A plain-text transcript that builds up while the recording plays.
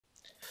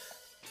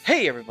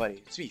Hey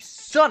everybody, it's me,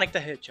 Sonic the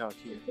Hedgehog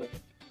here,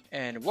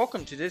 and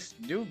welcome to this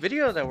new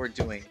video that we're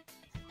doing.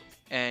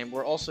 And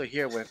we're also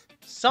here with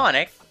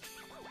Sonic,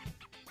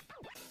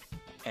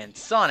 and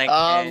Sonic,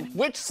 and...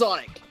 which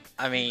Sonic?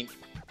 I mean,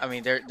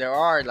 there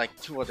are like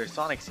two other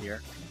Sonics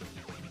here.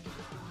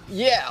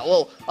 Yeah,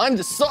 well, I'm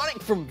the Sonic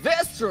from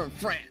Western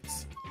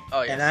France.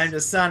 Oh yeah. And I'm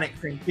the Sonic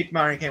from Big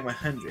Mario Game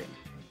 100.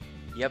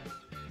 Yep.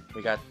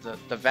 We got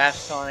the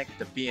Vast Sonic,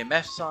 the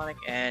BMF Sonic,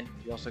 and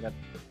we also got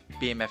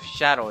BMF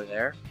Shadow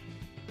there.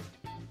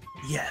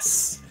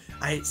 Yes,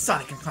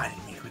 Sonic invited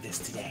me for this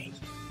today.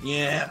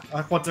 Yeah,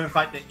 I want to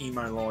fight the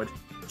emo lord.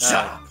 Shut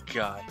up.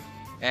 God.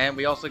 And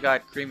we also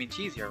got Cream and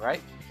Cheese here, right?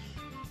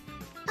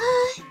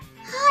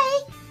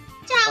 Hi.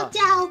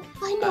 Dow.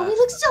 I know we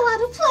look so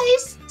out of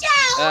place.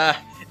 Dow.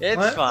 It's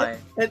What? fine.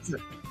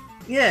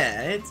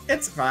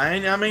 It's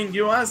fine. I mean,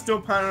 you are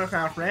still part of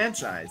our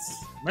franchise.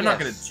 We're not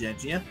gonna Yes.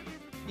 judge you.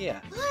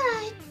 Yeah.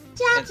 Alright.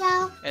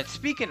 Dow. And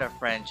speaking of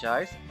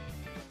franchise,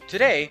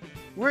 today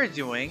we're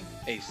doing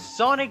a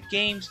Sonic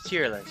Games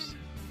tier list,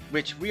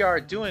 which we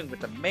are doing with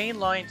the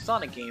mainline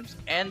Sonic games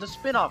and the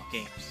spin-off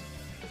games.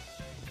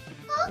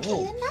 Okay,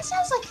 Whoa. then that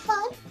sounds like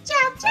fun.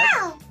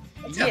 Dow.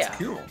 That sounds Yeah.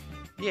 cool.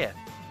 Yeah.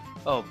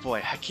 Oh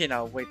boy, I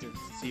cannot wait to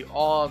see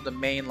all the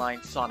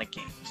mainline Sonic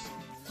games.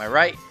 Am I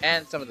right?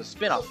 And some of the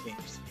spin-off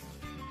games.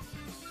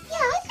 Yeah,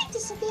 I think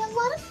this will be a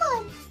lot of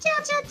fun.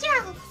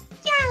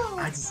 Dow.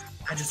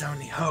 I just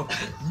only hope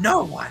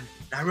no one,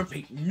 I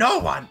repeat, no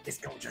one is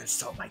going to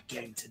insult my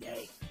game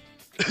today.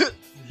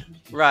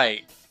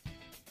 Right.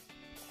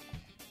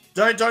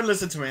 Don't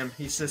listen to him.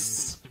 He's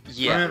just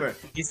Yeah. remember,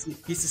 he's the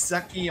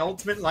sucky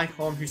ultimate life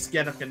form who's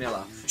scared of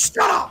vanilla. Shut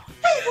up!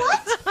 Wait,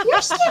 what?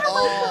 You're scared of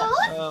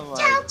my phone? Oh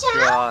my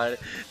Dow. god.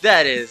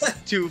 That is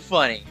too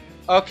funny.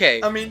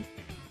 Okay. I mean,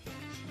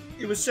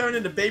 it was shown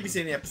in the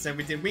babysitting episode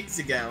we did weeks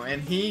ago,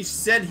 and he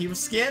said he was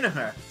scared of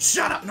her.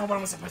 Shut up! No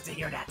one was supposed to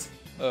hear that.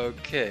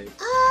 Okay. We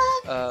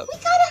kinda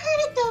heard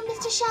it though,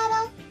 Mr.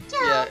 Shadow.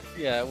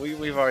 Yeah,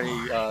 we've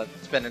already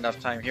spent enough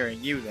time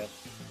hearing you then.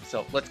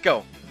 So let's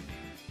go.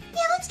 Yeah,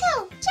 let's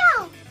go.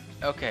 Dow.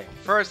 Okay,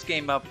 first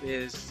game up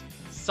is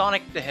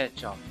Sonic the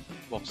Hedgehog.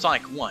 Well,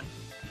 Sonic 1.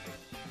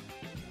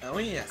 Oh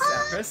yes,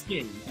 our first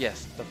game.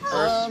 Yes, the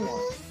first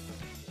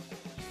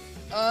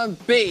one.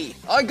 B.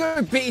 I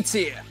go B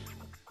tier.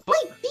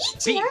 Wait, B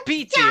tier?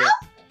 B tier.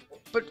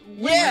 But what do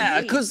you Yeah,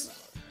 mean? because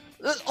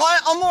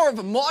I'm more of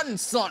a modern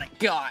Sonic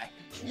guy.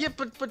 Yeah,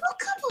 but Oh,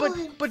 come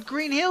on. but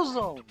Green Hill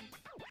Zone.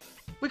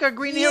 We got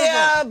Green Hill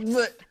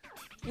Zone.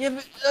 Yeah,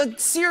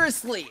 but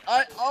seriously,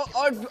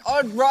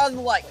 I'd rather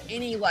like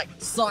any like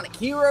Sonic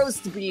Heroes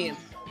to be in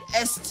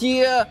S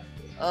tier.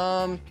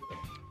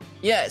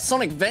 Yeah,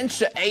 Sonic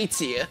Venture A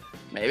tier,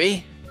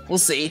 maybe. We'll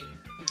see.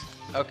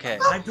 Okay.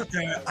 I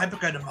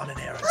prefer the modern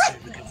era too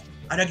because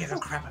I don't give a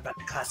crap about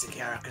the classic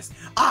era because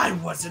I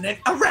wasn't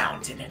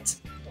around in it.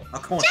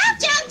 Of course.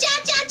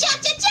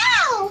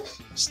 Dow.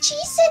 She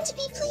said to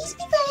be please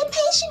be very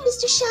patient,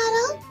 Mr.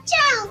 Shadow.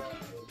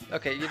 Dow.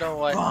 Okay, you know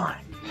what?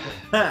 Fine.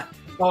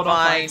 Hold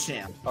Fine. on,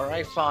 champ. All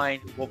right, fine.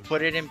 We'll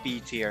put it in B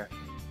tier.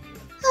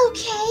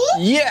 Okay.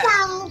 Yeah.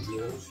 Dow.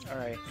 All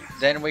right.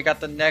 Then we got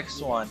the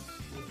next one,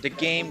 the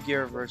Game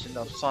Gear version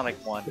of Sonic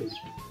 1.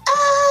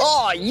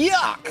 Oh,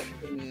 yuck!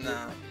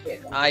 Nah.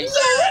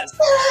 Yes.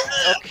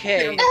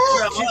 Okay.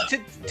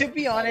 To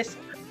be honest,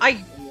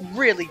 I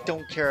really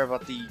don't care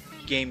about the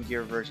Game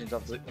Gear versions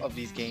of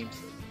these games.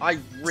 I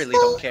really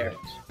don't care.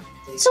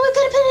 So we're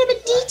gonna put it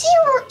in D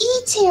tier or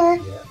E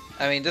tier?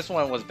 I mean, this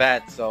one was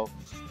bad, so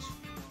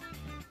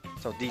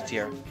D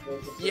tier.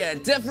 Yeah,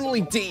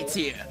 definitely D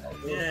tier.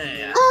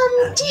 Yeah.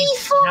 D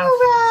for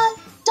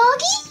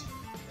doggy?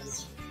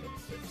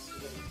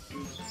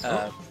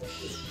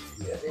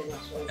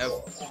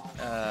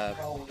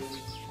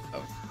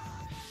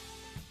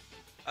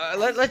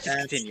 Let's just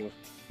continue.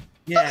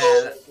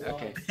 Yeah.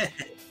 Okay.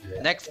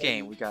 Next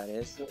game we got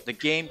is the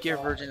Game Gear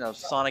version of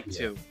Sonic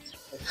 2.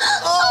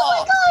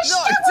 Oh my gosh, no,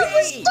 that one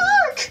was D.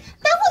 dark!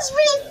 That was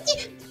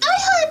really... I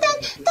heard that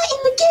in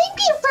the Game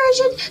Gear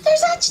version,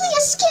 there's actually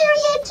a scary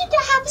ending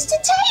that happens to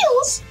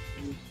Tails!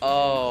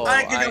 Oh,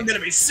 I think I'm gonna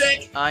be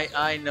sick.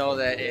 I know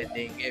that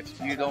ending. If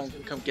you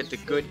don't come get the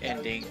good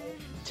ending,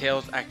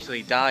 Tails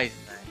actually dies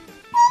in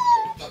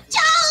that.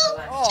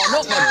 Dow! Oh,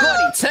 not my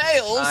buddy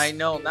Tails! I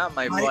know, not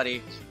my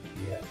buddy.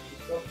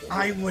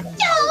 I wouldn't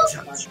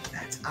judge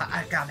that.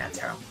 I found that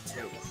terrible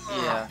too.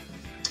 Yeah.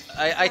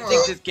 I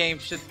think this game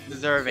should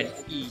deserve an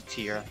E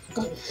tier.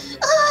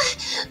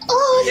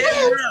 Oh,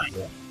 Yeah, man.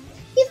 right.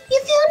 You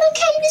feeling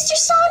okay, Mr.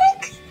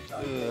 Sonic?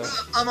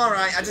 I'm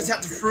alright. I just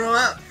have to throw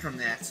up from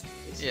that.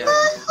 Yeah.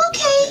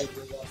 Okay.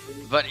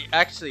 But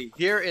actually,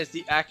 here is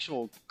the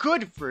actual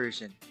good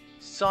version,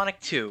 Sonic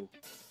 2.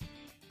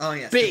 Oh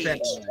yes. B. the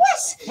best.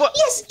 Yes! What?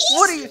 Yes,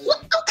 What are you?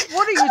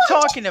 What are you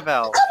talking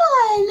about? Come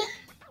on!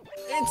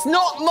 It's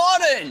not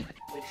modern!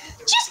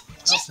 Just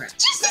a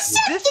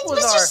second, This was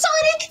Mr. our-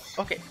 Sonic!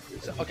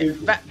 Okay,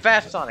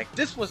 Vast Sonic.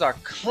 This was our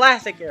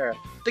classic era.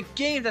 The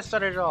game that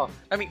started it all.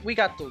 I mean, we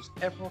got those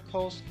Emerald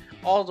Coast,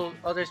 all those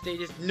other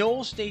stages.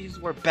 No stages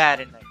were bad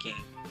in that game.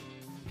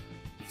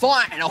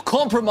 Fine, I'll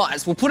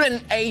compromise. We'll put it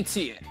in A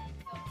tier.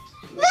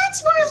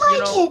 That's more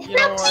like it. you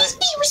know Now please what?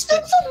 be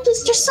respectful,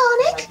 Mr.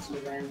 Sonic.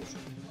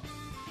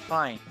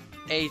 Fine.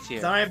 A tier.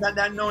 Sorry about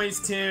that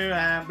noise too.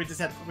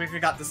 We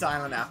forgot to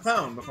silence our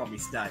phone before we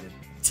started.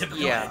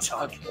 Typical Yeah,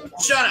 Hedgehog. okay.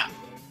 Shut up.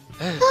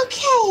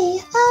 Okay,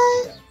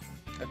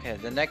 Okay,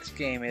 the next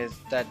game is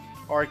that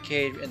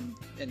arcade in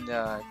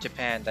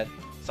Japan, that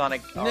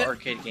Sonic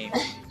arcade game.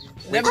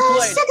 Never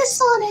played. Sega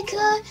Sonic,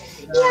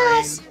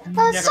 yes.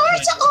 Never Sorry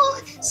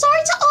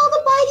to all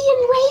the Mighty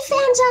and Ray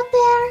fans out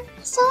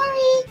there.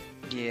 Sorry.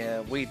 Yeah,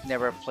 we've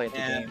never played the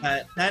Yeah, game.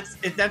 but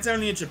if that's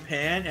only in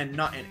Japan and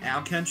not in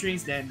our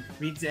countries, then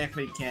we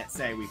exactly can't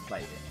say we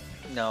played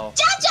it. No.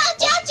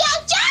 Jow!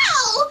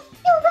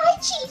 You're right,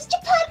 Cheese.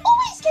 Japan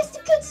always gets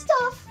the good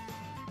stuff.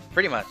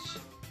 Pretty much.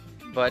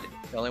 But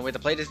the only way to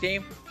play this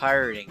game?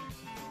 Pirating.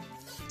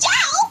 Yeah,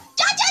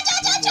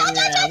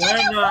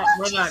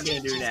 we're not gonna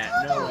do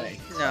that. No way.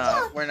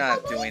 No, we're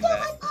not doing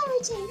that.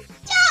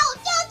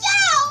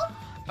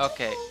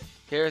 Okay,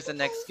 here's the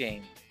next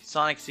game.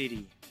 Sonic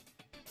CD.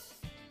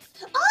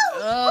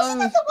 Oh, wasn't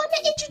that the one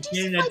that introduced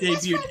Game my that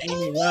best debuted friend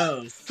Amy Amy?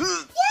 Rose.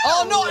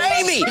 Oh, not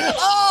Amy!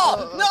 Oh,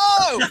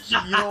 no!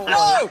 You know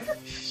No!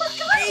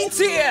 E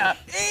tier!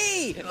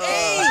 E!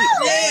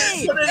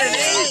 E!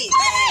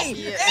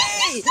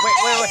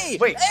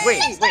 Wait,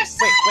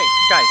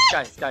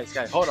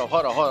 guys,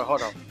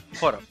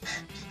 hold on.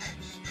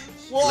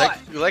 What?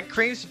 You let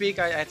Cream speak,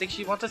 I think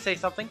she wants to say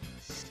something.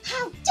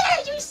 How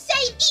dare you say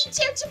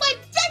E-tier to my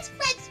best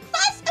friend's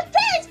first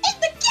appearance in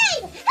the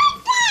game!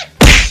 Hey,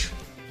 God!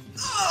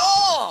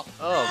 Oh!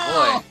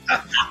 Oh boy.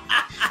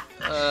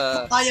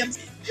 I am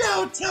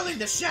so telling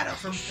the shadow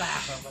from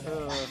far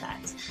over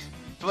that.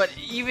 But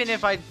even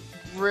if I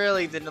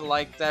really didn't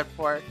like that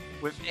part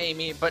with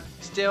Amy, but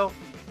still,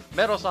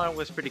 Metal Sonic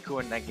was pretty cool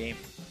in that game.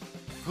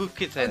 Who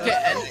could say Okay,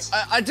 that?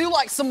 and I do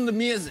like some of the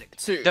music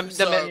too. Yeah,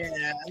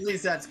 at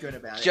least that's good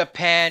about it.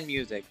 Japan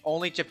music.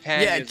 Only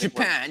Japan Yeah, music.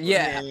 Japan,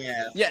 Yeah.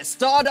 Yeah,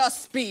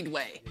 Stardust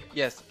Speedway.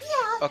 Yes.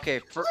 Yeah, Okay,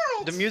 for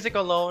Right. the music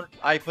alone,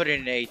 I put it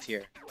in A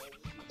tier.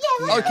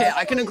 yeah, Okay,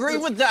 I can agree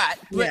with that,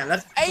 but Yeah,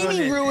 let's go Amy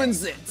ahead.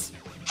 ruins it.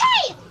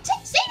 Hey!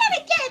 Say that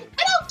again,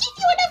 and I'll give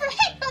you another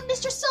headbutt,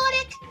 Mr.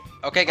 Sonic!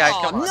 Okay, guys,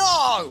 Oh, come on.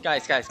 no!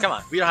 Guys, come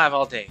on. We don't have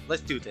all day.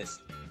 Let's do this.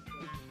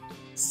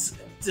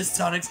 This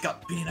Sonic's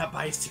got beaten up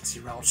by a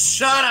 6-year-old.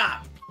 Shut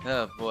up!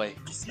 Oh boy.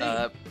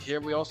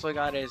 Here we also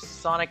got is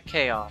Sonic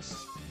Chaos.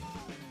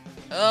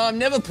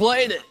 Never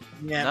played it.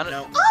 Yeah, None,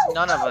 no.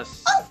 none of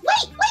us. Oh,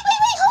 wait,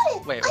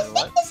 hold it! Wait, I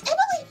what? think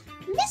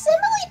Miss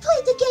Emily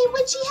played the game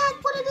when she had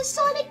one of the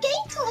Sonic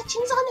game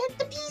collections on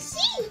the PC.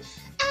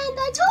 And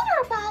I told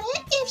her about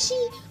it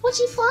when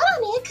she fought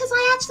on it, because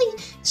I actually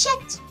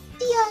checked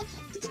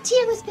the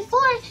tier list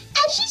before,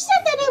 and she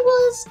said that it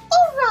was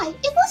alright.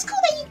 It was cool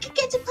that you could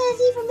get to play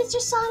as either Mr.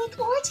 Sonic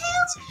or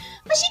Tails,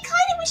 but she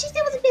kind of wishes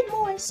there was a bit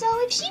more. So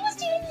if she was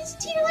doing this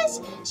tier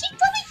list, she'd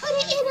probably put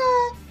it in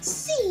a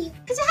C,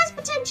 because it has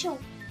potential.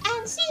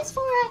 And C is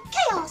for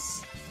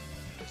Chaos.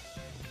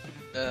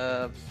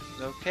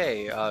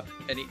 Okay.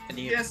 Any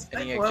Yes,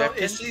 any well, if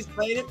objections? she's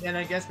played it, then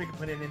I guess we can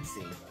put it in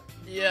C.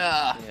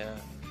 Yeah. Yeah.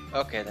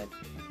 Okay then.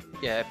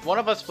 Yeah, if one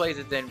of us plays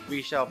it, then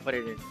we shall put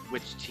it in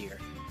which tier.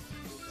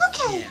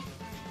 Okay.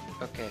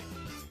 Okay.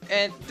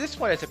 And this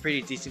one is a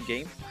pretty decent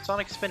game.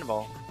 Sonic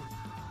Spinball.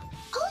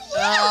 Oh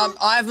yeah.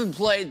 I haven't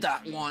played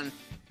that one.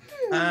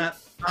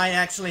 I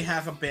actually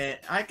have a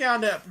bit. I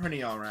got it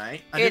pretty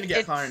alright. I didn't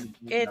get far in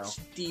the It's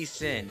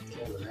decent.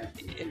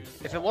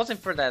 If it wasn't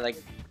for that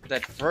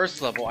that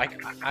first level,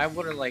 I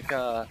wouldn't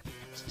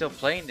still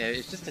playing it.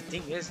 It's just the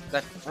thing is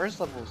that first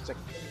level is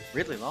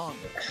really long.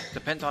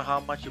 Depends on how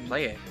much you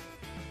play it.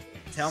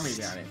 Tell me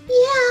about it.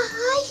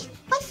 Yeah,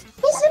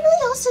 Miss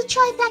Emily also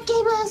tried that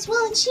game as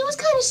well, and she was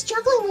kind of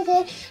struggling with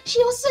it.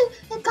 She also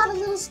got a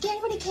little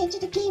scared when it came to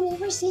the game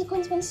over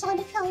sequence when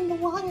Sonic fell in the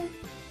water.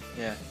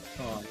 Yeah.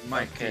 Oh,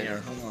 my Okay. dear.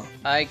 Hold on.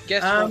 I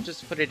guess we'll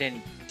just put it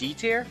in D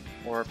tier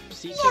or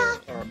C tier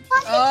or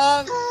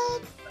I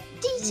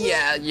think, D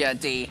tier. Yeah,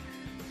 D.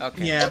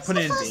 okay. Yeah, It's put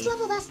the it in first D.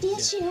 level that's the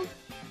issue.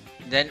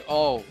 Then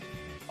oh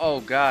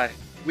god,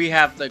 we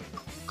have the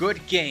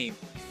good game,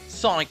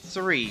 Sonic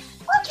 3,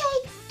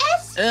 Okay,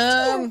 S tier.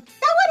 That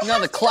would no,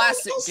 have the to go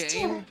classic with S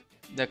tier. game.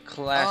 the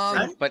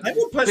classic, but I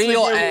would personally B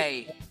or go with-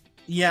 A.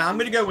 Yeah, I'm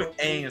gonna go with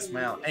A as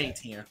well. A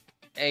tier.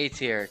 A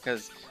tier,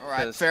 cause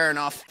Alright, fair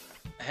enough.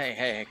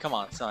 hey, come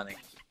on, Sonic,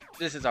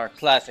 this is our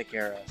classic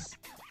eras.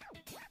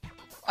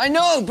 I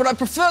know, but I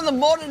prefer the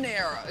modern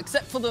era,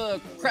 except for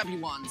the crappy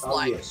ones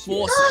like yes,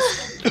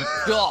 Forces.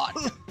 God.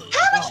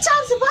 How many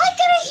times am I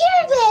gonna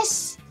hear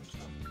this?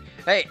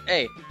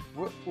 Hey,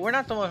 we're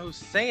not the one who's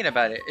saying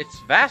about it. It's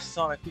Vast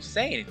Sonic who's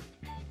saying it.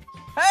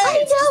 Hey,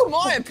 it's know.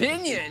 just my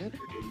opinion.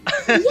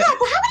 Yeah, but how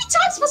many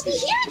times must we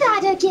hear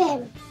that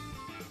again?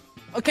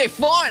 Okay,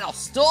 fine, I'll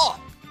stop.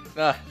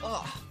 Ugh.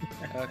 Ugh.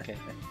 Okay,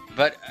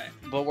 but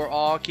we're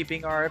all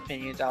keeping our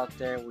opinions out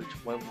there. Which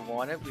when we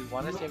want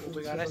to say what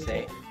we gotta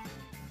say.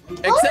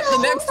 Except no,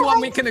 the next no, one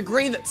I- we can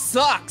agree that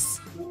sucks.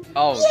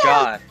 Oh Yeah.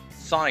 god,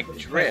 Sonic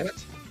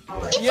Drift.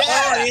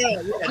 Yeah.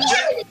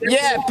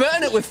 Yeah,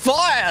 burn it with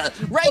fire.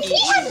 Right. If we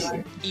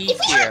had E if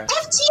we had tier.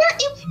 F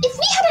tier, if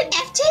we had an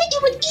F tier,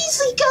 it would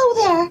easily go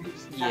there.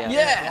 Yeah.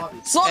 Yeah.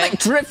 Sonic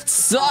Drift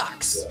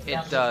sucks. It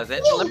does.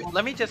 And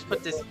let me just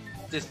put this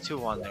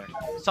 2 on there.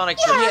 Sonic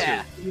Drift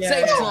Yeah. 2.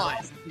 Same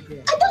time.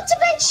 And not to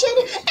mention,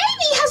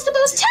 Amy has the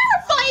most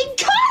terrifying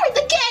car in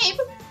the game.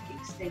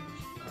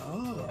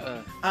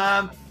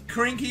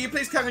 Corinne, can you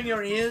please cover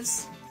your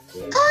ears?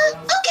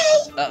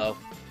 Okay. Uh-oh.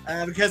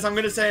 Because I'm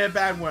gonna say a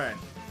bad word.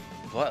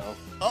 Uh-oh.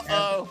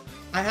 Uh-oh.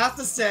 I have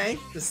to say,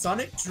 the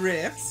Sonic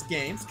Drifts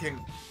games can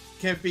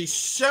be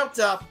shoved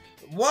up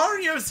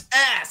Wario's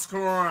ass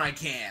right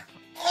here.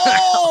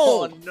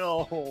 Oh Oh!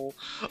 no.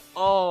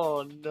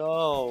 Oh no.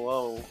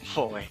 Oh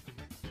boy.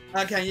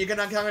 Okay, you're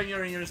gonna cover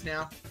your ears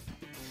now.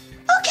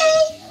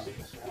 Okay.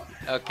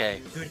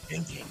 Okay. Good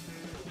thinking.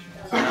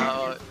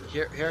 Now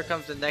here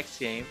comes the next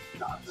game.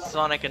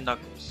 Sonic and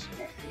Knuckles.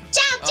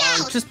 Ciao,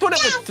 ciao. Just put it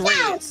ciao, with 3.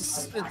 ciao.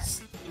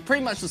 It's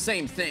pretty much the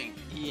same thing.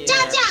 Yeah,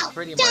 Ciao, ciao.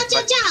 pretty Ciao, much.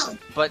 ciao, ciao.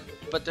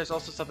 But there's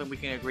also something we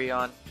can agree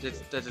on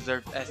that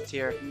deserves S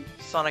tier.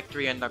 Sonic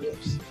 3 and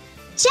Knuckles.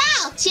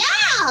 Ciao,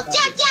 ciao.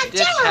 Ciao, ciao,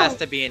 This ciao. has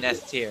to be an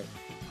S tier.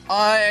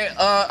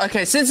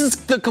 Okay, since it's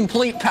the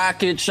complete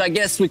package, I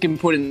guess we can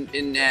put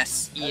in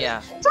S.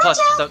 Yeah. Plus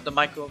the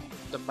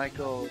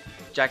Michael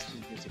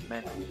Jackson music,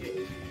 man.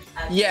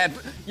 Yeah,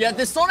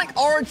 the Sonic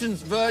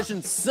Origins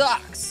version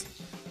sucks.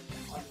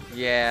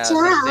 Yeah,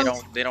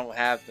 Ciao. they don't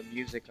have the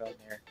music on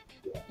there.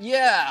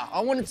 Yeah, I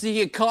wanted to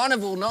hear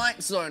Carnival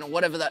Night Zone or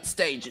whatever that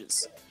stage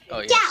is.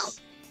 Oh Ciao. yes.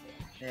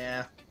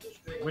 Yeah.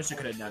 Wish I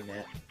could have done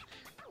that.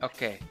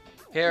 Okay.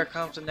 Here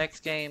comes the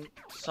next game,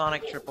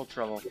 Sonic Triple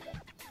Trouble.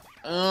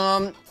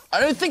 I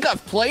don't think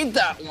I've played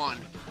that one.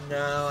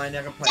 No, I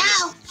never played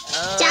Ciao.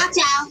 Uh, Ciao,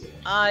 ciao.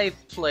 I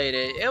played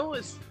it. It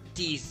was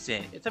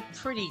decent. It's a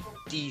pretty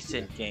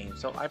decent game,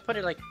 so I put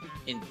it like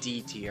in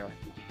D tier.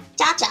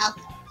 Ciao, ciao.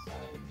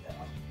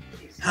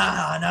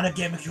 Ha! Not a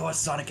game of yours,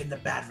 Sonic in the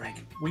bad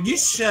rank. Will you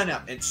shut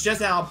up? It's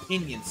just our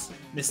opinions,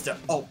 Mr.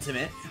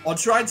 Ultimate. I'll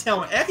try to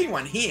tell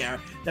everyone here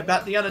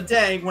about the other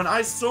day when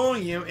I saw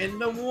you in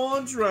the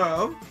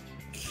wardrobe,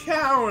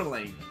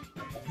 caroling.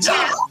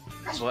 Ciao.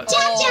 What?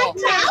 Ciao, ciao,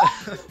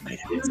 ciao.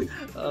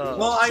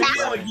 Well, I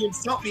know you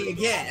insult me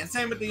again, and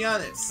same with the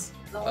others.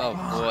 Oh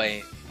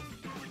boy.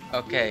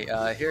 Okay,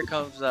 here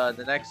comes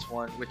the next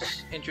one, which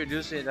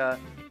introduces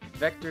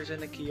Vectors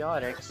and the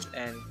Chaotix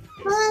and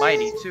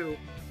Mighty too.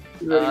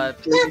 Ciao,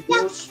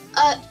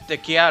 ciao. The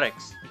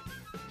Chaotix.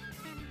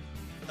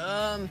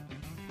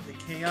 The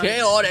chaos.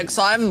 Chaotix,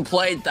 I haven't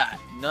played that.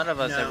 None of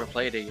us No. ever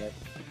played it yet.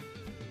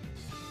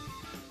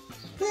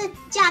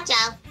 Ciao,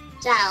 ciao.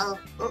 Ciao.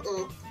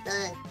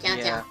 Ciao,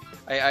 Yeah. ciao.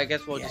 I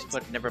guess we'll just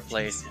put never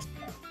played.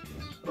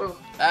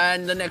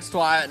 And the next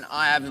one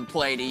I haven't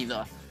played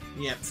either.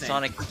 Yep,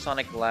 same.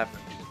 Sonic Labyrinth.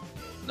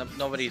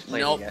 Nobody's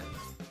played Nope. it yet.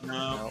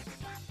 No. Nope.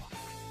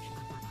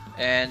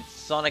 And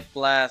Sonic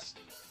Blast.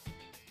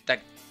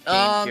 That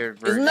Game Gear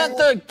version. Isn't that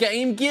the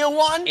Game Gear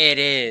one? It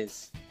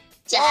is.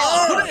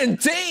 Ciao. Put it in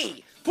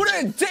D! Put it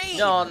in D!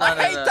 No, no, I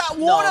no, hate no. that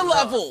No, water no.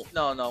 level!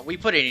 No, we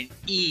put it in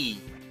E.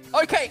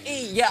 Okay,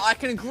 E, yeah, I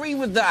can agree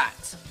with that.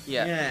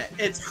 Yeah. Yeah,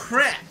 it's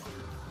crap.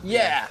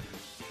 Yeah.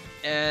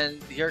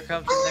 And here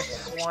comes the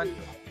next one.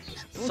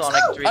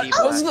 Sonic 3D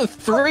That was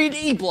Blast. the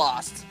 3D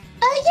Blast.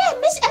 Yeah,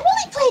 Miss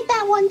Emily played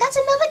that one. That's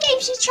another game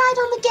she tried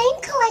on the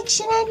game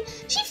collection,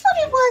 and she thought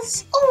it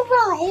was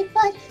alright,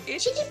 but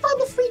she did find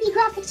the 3D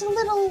graphics a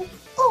little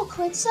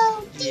awkward,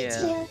 so D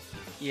Yeah. tier.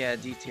 Yeah,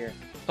 D tier.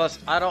 Plus,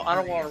 I don't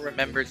want to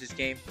remember this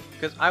game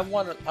because I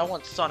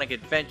want Sonic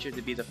Adventure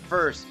to be the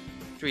first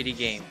 3D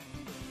game.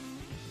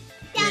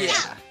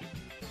 Yeah.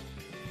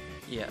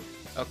 Yeah.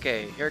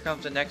 Okay, here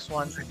comes the next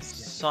one.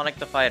 Sonic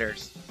the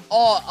Fighters.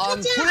 Oh,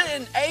 put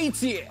it in A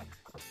tier.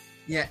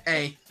 Yeah,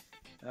 A.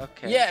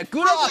 Okay. Yeah,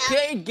 good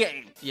arcade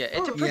game. Yeah,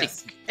 it's a pretty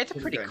Yes. it's a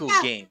pretty Pretty cool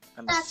good. game.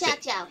 I Ciao, must ciao, say.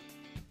 ciao.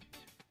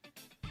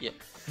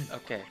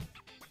 Okay.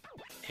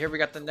 Here we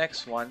got the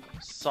next one,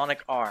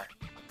 Sonic R.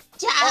 Oh,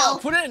 Ciao.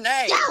 put it in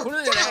A. Put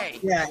it in A.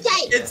 Yeah,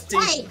 Yay. it's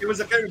decent. It was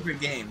a very good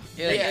game.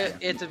 Yeah, Yeah.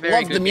 it's a very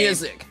Love good the game.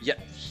 music. Yeah.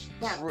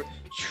 Yeah.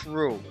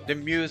 True. The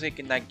music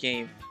in that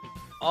game.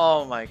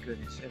 Oh my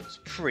goodness, it was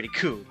pretty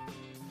cool.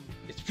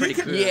 It's pretty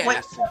could- cool. yeah.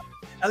 Wait,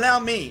 allow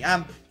me.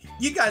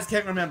 You guys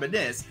can't remember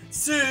this.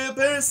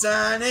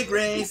 Supersonic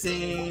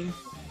Racing.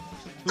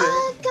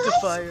 Let the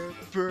guys, fire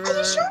burn. Are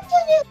you sure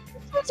that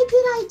it's a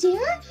good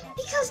idea?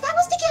 Because that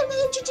was the game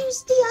that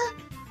introduced the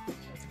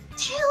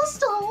Tails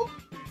doll.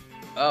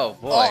 Oh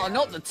boy. Oh,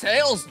 not the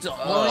Tails doll.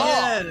 Oh,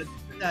 yeah,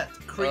 that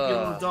creepy Uh.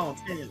 little doll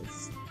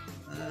Tails.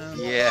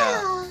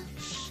 Yeah.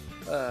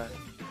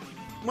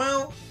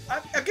 Well, I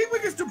think we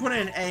can still put it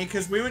in A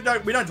because we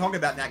don't talk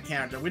about that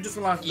character. We just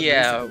like.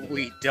 Yeah,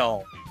 we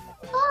don't.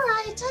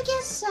 Alright, I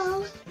guess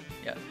so.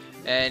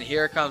 And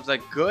here comes a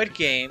good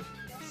game,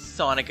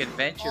 Sonic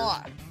Adventure.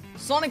 Oh,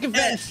 Sonic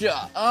Adventure.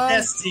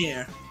 S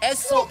tier.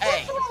 S or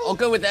A? I'll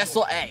go with S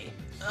or A.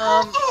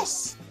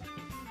 S.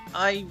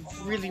 I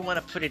really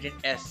want to put it in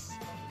S.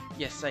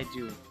 Yes, I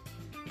do.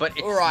 but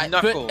it's Alright,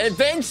 Knuckles. but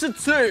Adventure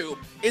 2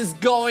 is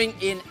going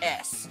in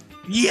S.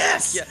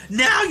 Yes! Yeah.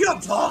 Now you're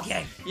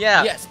talking!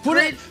 Yeah. Yes, put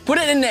it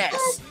in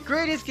S.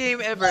 Greatest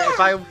game ever, if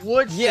I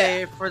would Yeah.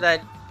 say, for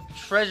that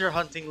treasure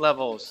hunting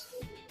levels.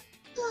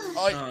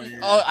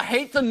 I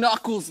hate the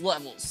Knuckles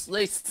levels.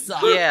 They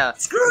suck. Yeah.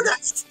 Screw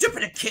that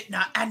stupid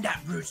echidna and that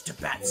Rouge to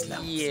Bats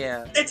level.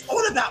 Yeah. It's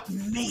all about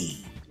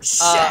me,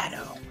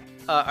 Shadow.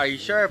 Are you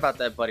sure about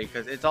that, buddy?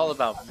 Because it's all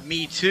about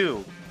me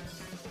too.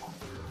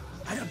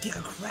 I don't give a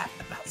crap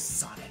about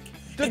Sonic.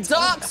 The It's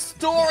all dark about-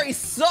 story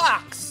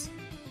sucks.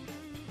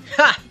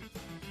 Ha!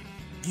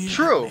 You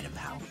True. have made a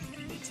powerful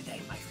enemy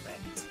today, my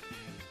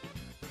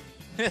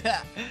friend.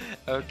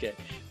 Okay.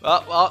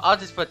 Well, I'll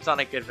just put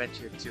Sonic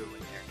Adventure 2 in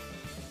there.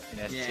 In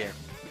S tier.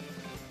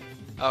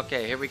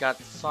 Okay, here we got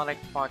Sonic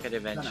Pocket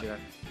Adventure.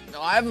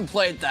 No, I haven't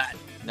played that.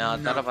 No,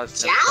 none of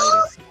us have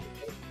Ciao.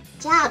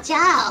 played Ciao,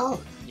 ciao.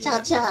 it.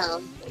 Ciao,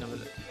 ciao.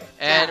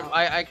 And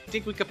I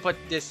think we could put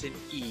this in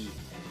E.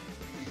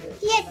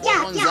 Yeah, What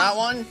ciao, one's ciao. that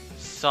one?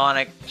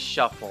 Sonic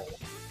Shuffle.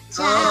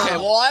 Ciao. Okay,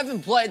 well I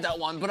haven't played that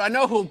one, but I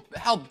know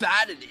how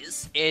bad it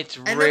is. It's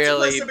And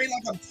really, that's supposed to be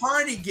like a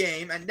party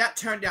game, and that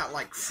turned out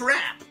like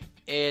crap.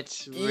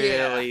 it's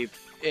Yeah.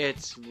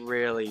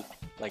 really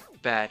like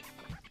bad.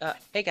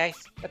 Hey guys,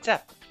 what's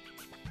up?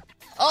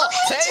 Oh,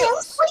 Hey, Tails!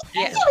 Tails, what are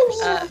you Yeah,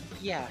 doing here?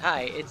 Yeah,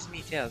 hi, it's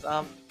me, Tails.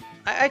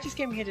 I just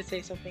came here to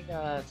say something,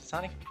 to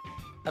Sonic.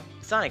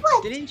 Sonic,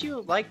 What? didn't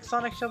you like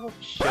Sonic Shuffle?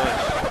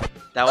 Shush.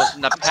 That was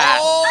in the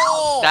past.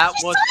 Oh! That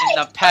was in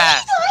the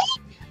past.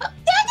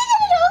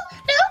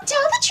 No,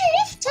 tell the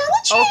truth. Tell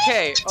the truth.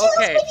 Okay, Tails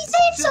okay. maybe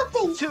saying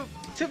something.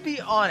 To be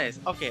honest,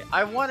 okay,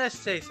 I want to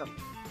say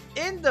something.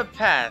 In the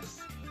past,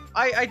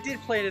 I did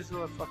play this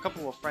with a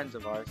couple of friends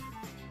of ours.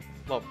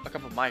 Well, a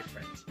couple of my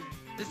friends.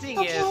 The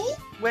thing is, Okay.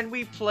 when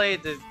we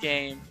played this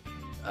game,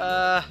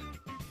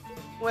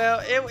 well,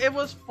 it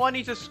was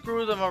funny to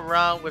screw them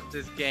around with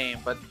this game,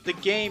 but the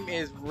game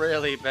is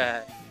really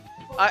bad.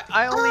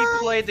 I only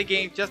played the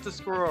game just to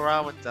screw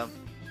around with them.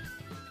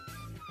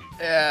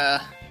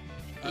 Yeah.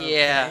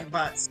 Yeah. Okay,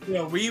 but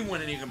still, we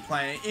wouldn't even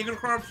play it. Even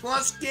for a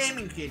Plus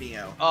gaming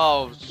video.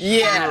 Oh,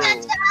 Yeah.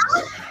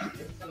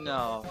 true.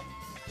 No.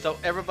 So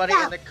everybody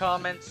in the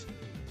comments,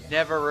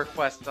 never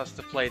request us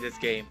to play this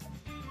game.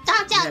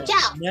 Ciao, ciao,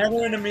 ciao.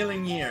 Never in a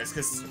million years,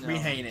 because we No.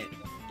 hate it.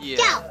 Yeah.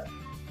 Ciao.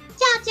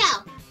 Ciao,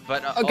 ciao.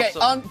 But Okay,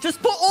 also,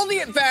 just put all the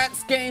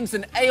advanced games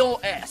in A or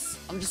S.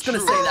 I'm just gonna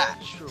true, say that.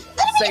 True. Put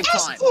him Save in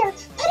S time. tier.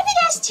 Put him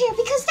in S tier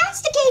because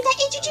that's the game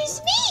that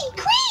introduced me,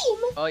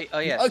 Cream. Oh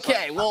yeah.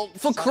 Okay, well,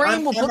 for so-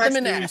 Cream, we'll I'm put them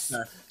in actually-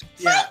 S.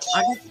 Yeah,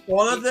 I think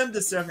all of them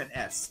deserve an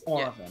S. All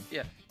Yeah. of them.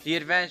 Yeah. The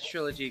Advanced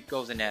Trilogy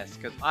goes in S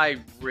because I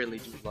really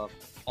do love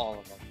all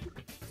of them.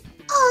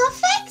 Aw,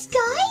 thanks,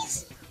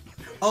 guys.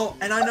 Oh,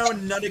 and I know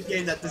another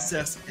game that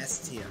deserves S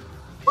tier.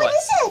 What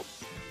is it?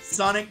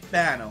 Sonic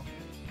Battle.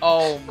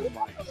 Oh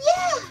my.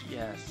 Yeah.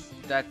 Yes.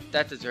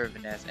 That deserves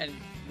an S. And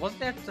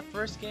wasn't that the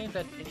first game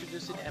that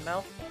introduced it to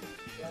ML?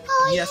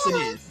 Oh, Yes, yeah.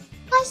 it is.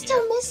 I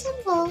still miss him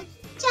both.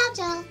 Ciao,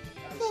 ciao.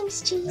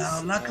 Thanks, Cheese.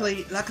 No,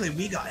 luckily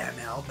we got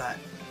ML, but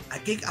I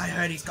think I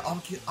heard he's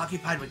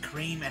occupied with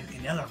Cream and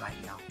Vanilla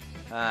right now.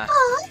 Ah.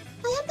 Aw, I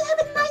hope they're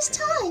having a nice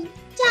time.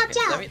 Ciao, Okay,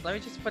 ciao. let me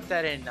just put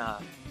that in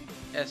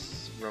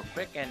S real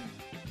quick, and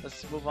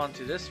let's move on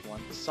to this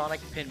one,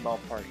 Sonic Pinball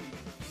Party.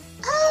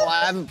 Oh,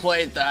 I haven't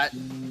played that.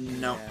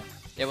 No. Yeah.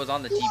 It was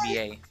on the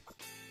GBA.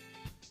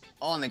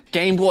 On the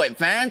Game Boy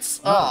Advance?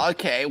 Oh,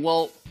 okay,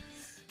 well...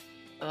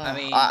 I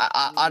mean,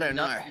 I don't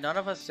know. None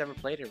of us ever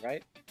played it,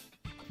 right?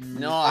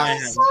 No, I I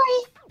haven't.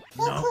 Sorry.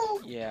 No No.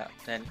 clue. Yeah.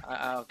 Then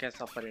I guess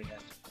I'll put it in S.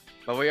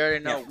 But we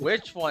already know Yeah.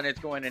 which one is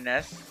going in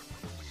S.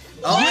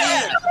 Oh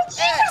Yeah.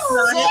 yeah!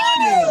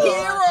 Sonic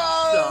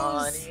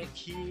Heroes! Sonic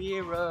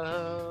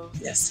Heroes.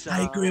 Yes,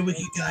 I agree with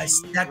you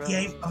guys. That Sonic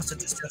game Heroes. also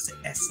deserves an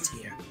S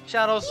tier.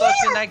 Shadow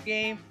sucks in that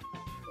game.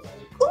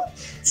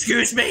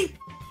 Excuse me?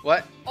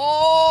 What?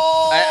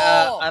 Oh!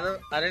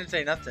 I didn't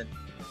say nothing.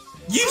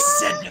 You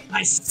said that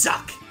I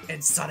suck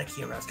in Sonic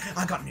Heroes.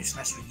 I got news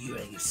flash for you,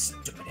 you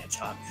stupid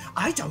hedgehog.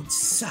 I don't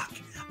suck.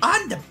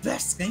 I'm the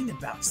best thing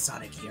about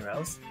Sonic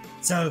Heroes.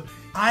 So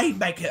I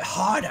make it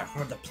harder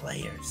for the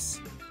players.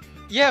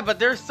 Yeah, but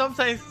there's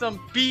sometimes some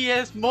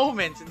BS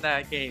moments in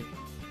that game.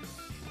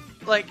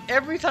 Like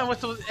every time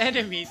with those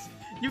enemies,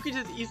 you can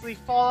just easily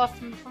fall off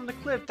from the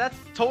cliff. That's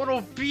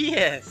total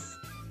BS.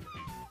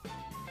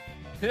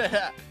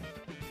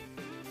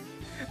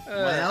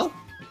 Well,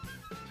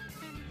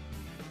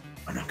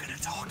 I'm not gonna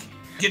talk.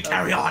 You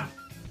carry on.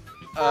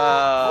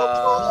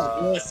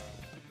 Yes.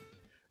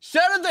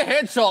 Shadow the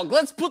Hedgehog,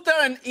 let's put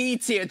that in E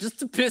tier just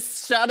to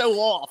piss Shadow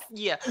off.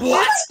 Yeah.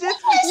 What? This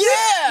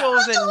Yeah!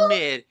 goes in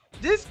mid.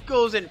 This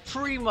goes in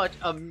pretty much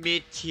a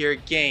mid-tier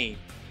game.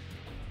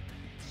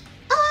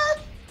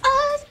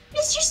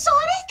 Mr.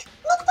 Sonic,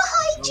 look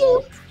behind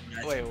you.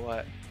 Wait,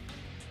 what?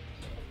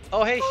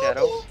 Oh, hey, Oh,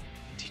 Shadow. dear.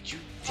 Did you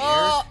dare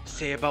Oh.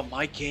 say about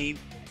my game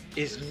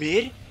is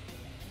mid?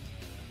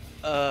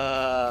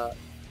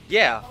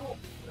 Yeah.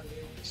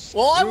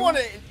 Well, I Screw- want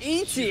it in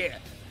E tier.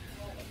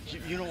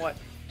 You know what?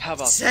 How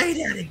about Say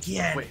that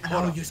again, Wait, and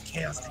hold I'll on. use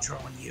Chaos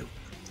Control on you.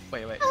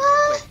 Wait,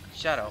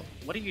 Shadow,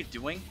 what are you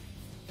doing?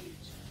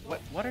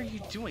 What are you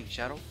doing,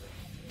 Shadow?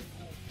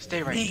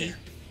 Stay right Me? there.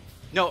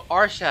 No,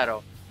 our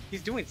Shadow.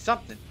 He's doing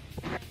something.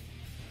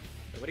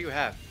 What do you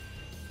have?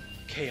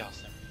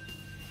 Chaos.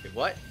 Wait,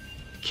 what?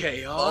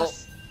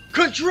 Chaos?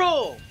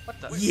 Control! What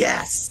the?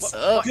 Yes!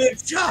 What?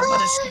 Good job,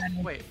 Mother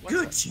Shadow. Wait, what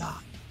Good the?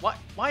 job.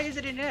 Why is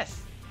it an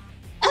S?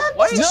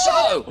 Mr. is-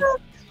 Shadow,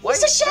 Why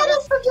Mr. is Shadow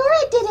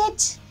Figura did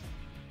it.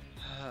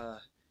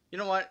 You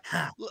know what?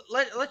 Huh.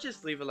 Let's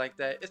just leave it like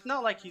that. It's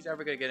not like he's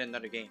ever gonna get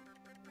another game.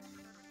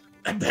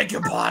 I beg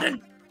your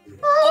pardon?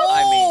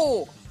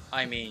 Oh!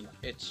 I mean,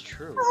 it's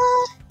true.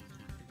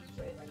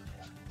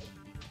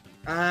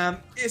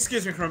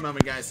 Excuse me for a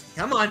moment, guys.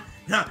 Come on.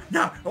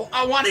 No. Oh,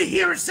 I want to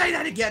hear her say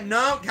that again.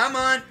 No, come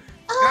on.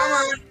 Come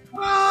on.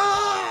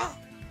 Ah!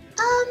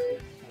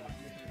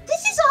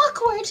 This is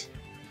awkward.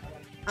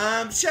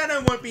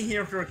 Shadow won't be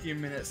here for a few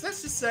minutes.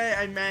 Let's just say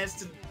I managed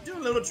to do a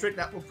little trick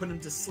that will put him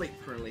to sleep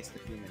for at least a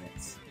few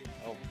minutes.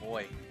 Oh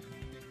boy.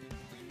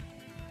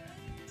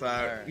 So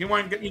Alright.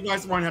 you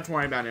guys won't have to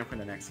worry about him for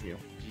the next few.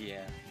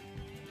 Yeah.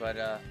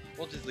 But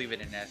we'll just leave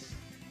it in S.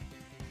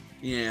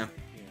 Yeah.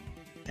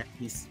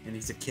 And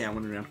he's a cow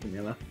running around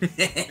Camilla.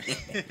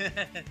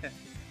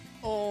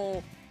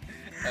 Oh.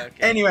 Okay.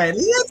 Anyway,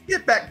 let's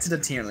get back to the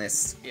tier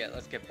list. Yeah,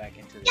 let's get back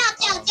into this.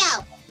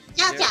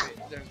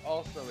 There's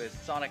also is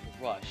Sonic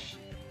Rush.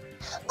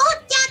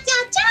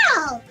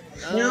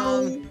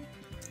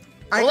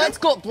 Well, that's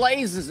got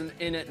blazes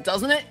in it,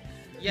 doesn't it?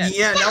 Yes.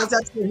 Yeah, that was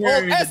actually Oh,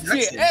 here in S tier,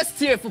 introduction. S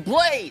tier for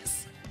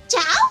blaze.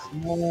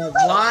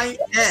 Why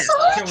S?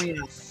 Can we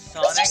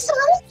Sonic. Mr.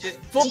 Sonic, Just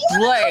For do you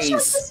have a crush on blaze.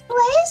 Miss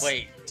Blaze?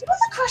 wait. Do you have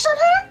a crush on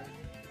her?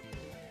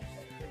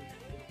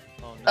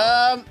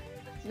 Oh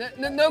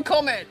no. No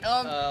comment.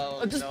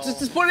 Oh,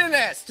 Just put it in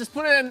S. Just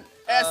put it in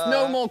S.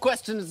 No more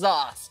questions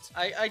asked.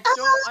 I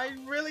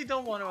really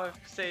don't want to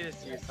say this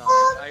to you, Sonic.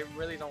 I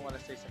really don't want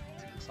to say something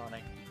to you,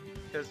 Sonic.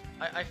 Because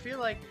I feel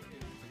like,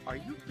 are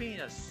you being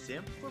a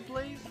simp for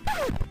Blaze?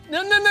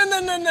 No.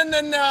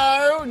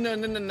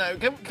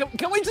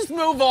 Can we just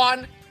move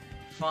on?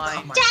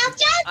 Fine. Oh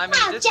I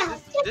mean,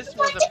 this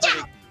was a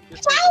pretty.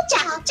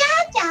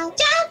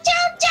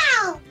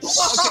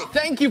 Okay,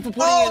 thank you for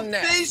putting Oh, it in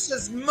there.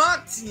 Facius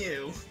mocked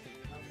you.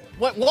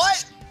 What?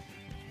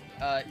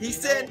 He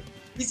said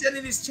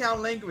in his child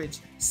language,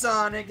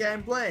 Sonic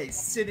and Blaze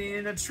sitting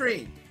in a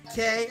tree.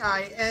 Kising.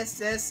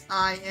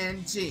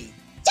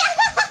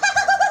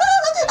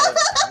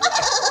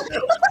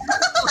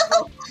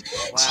 Wow.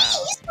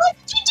 Jeez, why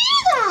did you do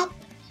that?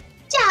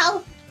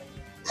 Dow.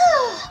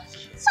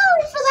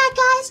 Sorry for that,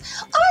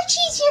 guys.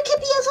 Archie's here can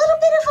be a little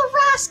bit of a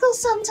rascal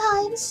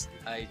sometimes.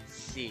 I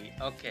see.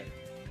 Okay.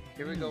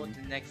 Here we go with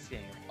the next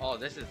game. Oh,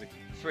 this is a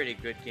pretty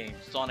good game.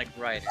 Sonic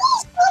Riders.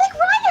 Oh, Sonic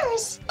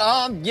Riders.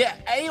 Yeah,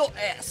 A or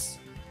S.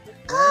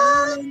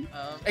 Um,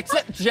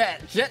 Except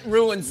Jet. Jet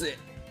ruins it.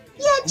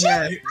 Yeah,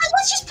 Jet.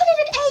 Let's just put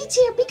it in A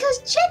tier because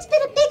Jet's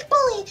been a big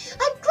bully.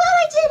 I'm glad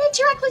I didn't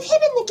interact with him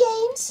in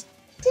the games.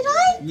 Did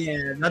I?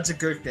 Yeah, that's a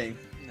good thing.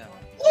 no.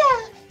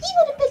 Yeah, he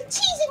would have been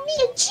teasing me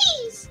and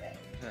cheese.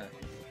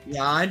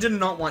 Yeah, I did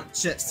not want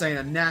Jet saying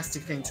a nasty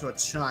thing to a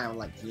child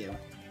like you.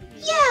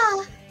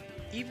 Yeah.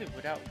 Even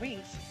without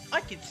wings,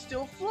 I can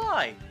still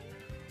fly.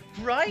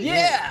 Right?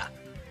 Yeah.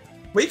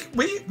 We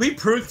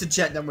proved to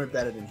Jet that we're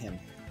better than him.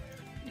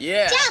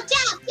 Yeah.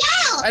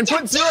 Dow. And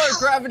put zero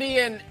gravity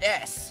in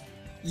S.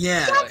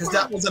 Yeah, because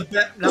that was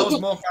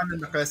more fun than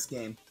the first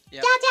game.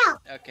 Yep. Dow.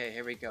 Okay,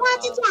 here we go. Write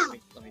it down.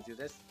 Let me do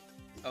this.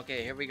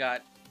 Okay, here we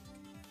got.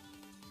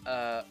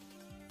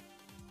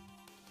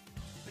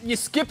 You're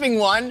skipping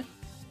one.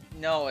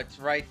 No, it's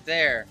right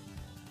there.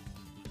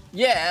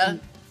 Yeah.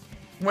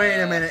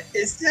 Wait a minute,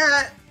 is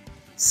that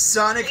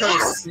Sonic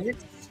 06?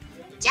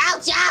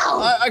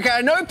 Dow. Okay,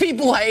 I know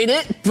people hate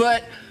it,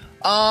 but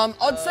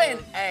I'd say an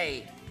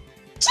A.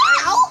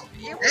 Dow.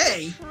 It was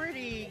Hey. a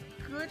pretty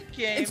good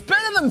game. It's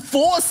better than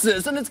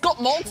Forces, and it's got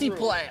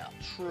multiplayer.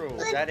 True.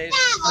 That is.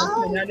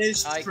 Okay, that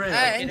is true. I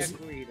can And-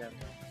 agree that.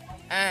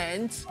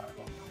 And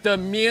the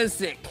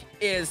music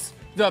is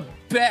the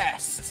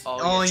best.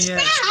 Oh yeah.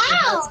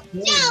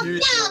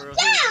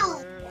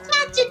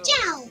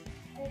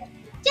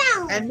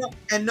 Dow.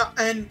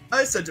 And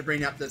also to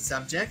bring up the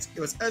subject, it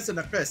was also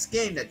the first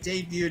game that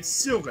debuted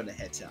Silver the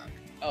Hedgehog.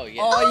 Oh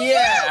yeah. Oh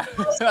yeah.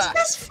 His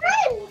best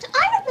friend.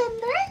 I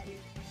remember.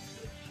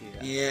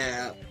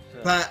 Yeah.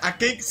 But I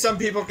think some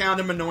people found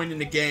him annoying in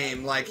the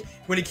game, like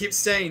when he keeps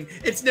saying,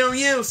 "It's no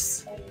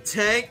use.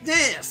 Take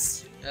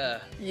this."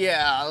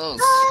 Yeah.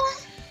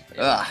 It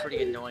was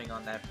pretty annoying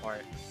on that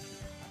part.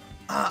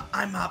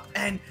 I'm up,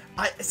 and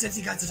since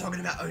you guys are talking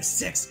about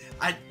 06,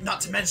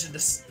 not to mention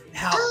this,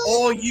 how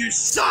all you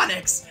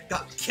Sonics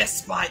got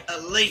kissed by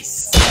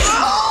Elise.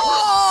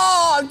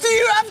 Oh! Do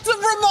you have to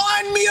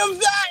remind me of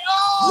that?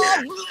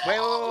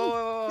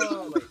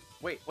 Oh!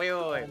 Wait.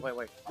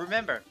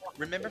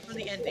 Remember from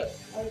the ending.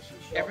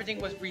 Everything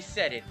was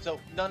resetted, so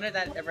none of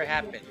that ever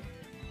happened.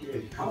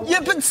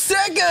 Yeah, but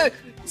Sega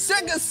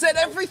said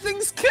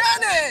everything's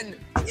canon.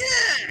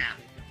 Yeah.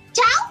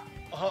 Joe?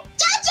 Oh,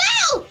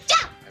 Joe!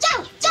 Joe!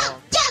 Joe! Joe!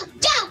 Joe!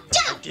 Joe!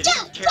 Joe! didn't Joe!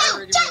 care Joe!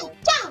 anymore.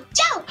 Joe!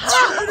 Joe!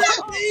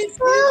 Joe!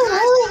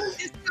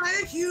 It's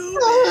not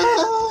human.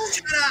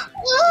 Shut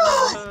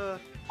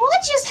up. What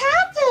just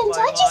happened?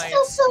 My I just mind.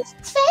 feel so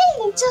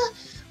faint.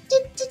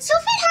 Did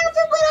something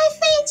happen when I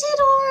fainted,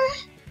 or?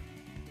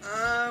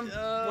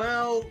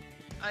 Well,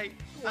 I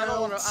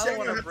don't want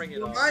Sega to had bring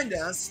it up. remind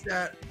us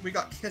that we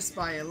got kissed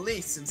by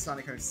Elise in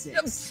Sonic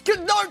 06.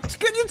 Can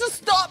you just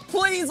stop,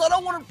 please? I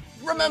don't want to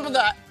remember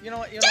that. You know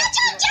what? Joe!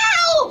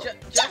 Joe! Joe!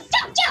 Joe!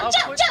 I'll Joe!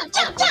 put- Joe!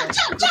 Joe! I'll Joe! put-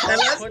 Joe! Joe!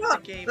 And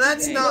Joe!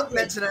 let's A. not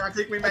mention it. I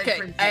think we made Okay,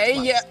 cringe A,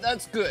 once. yeah,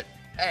 that's good.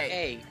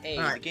 A. A, the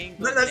Alright. game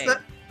goes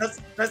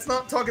Let's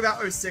not talk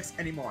about 06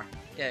 anymore.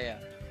 Yeah.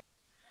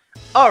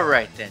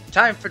 Alright then,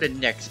 time for the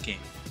next game.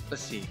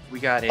 Let's see, we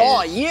got it.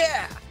 Oh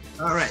yeah.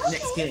 All right,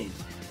 next game.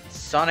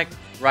 Sonic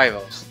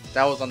Rivals.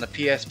 That was on the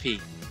PSP.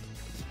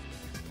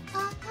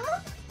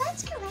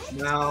 That's correct.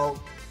 Now,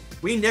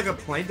 we never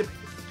played the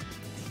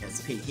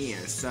PSP here,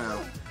 so I'm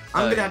Oh,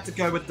 gonna yeah. have to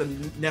go with the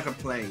never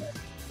played.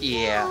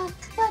 Yeah.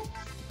 But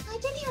I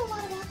did hear a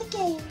lot about the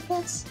game.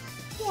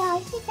 Yeah, I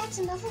think that's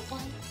another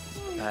one.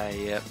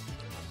 Yep.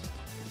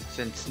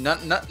 Since none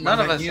What of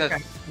about us you, has.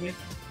 Captain?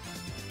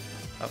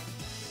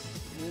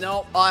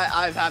 No,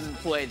 I haven't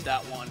played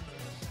that one.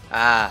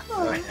 Ah,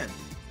 Go ahead.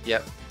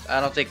 yep. I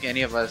don't think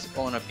any of us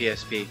own a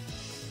PSP.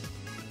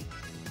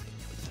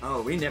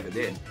 Oh, we never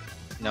did.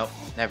 Nope,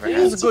 never It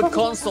has. is a good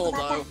console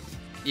though.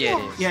 Yeah,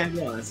 it is. Yeah, it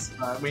was.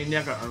 We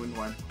never owned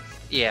one.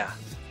 Yeah.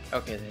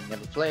 Okay, then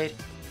never played.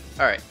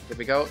 Alright, here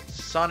we go.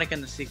 Sonic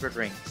and the Secret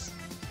Rings.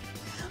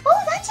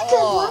 Oh, that's a good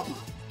Oh. one.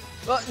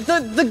 But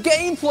the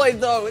gameplay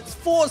though, it's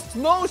forced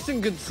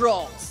motion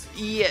controls.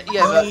 Yeah,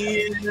 But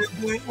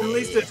at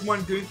least there's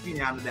one goofy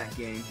out of that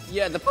game.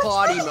 Yeah, the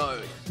party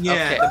mode. Yeah,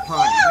 Okay. the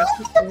party. Yeah,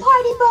 That's the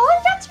party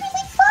mode. That's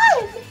really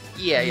fun.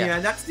 yeah.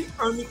 that's the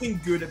only thing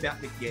good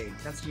about the game.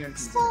 That's the only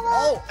thing So, good.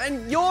 Oh,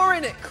 and you're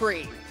in it,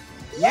 Cream.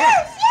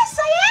 yes,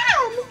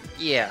 I am.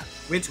 Yeah.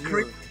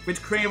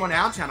 Which Cream on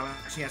our channel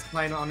actually has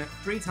played on it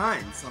 3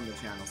 times on the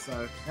channel,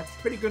 so that's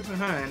pretty good for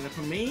her. And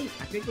for me,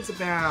 I think it's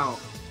about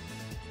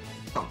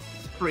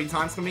 3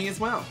 times for me as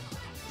well.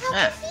 How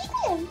Ah.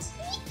 convenient.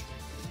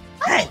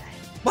 Hey,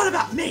 what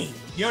about me?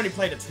 You only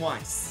played it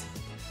twice.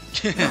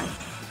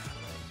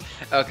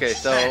 Okay,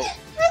 so Okay,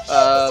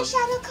 Um, Mr.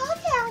 Shadow, calm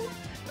down.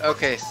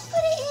 okay, Put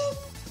it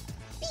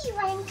in B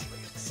rank.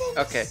 Since,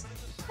 Okay.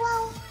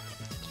 Well,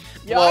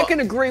 Yeah, Well- I can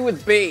agree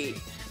with B.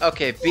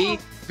 okay. B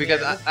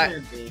because Yeah, let's I put it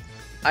in B.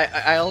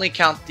 I only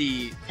count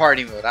the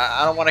party mode.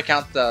 I don't want to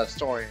count the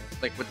story,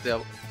 like with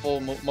the full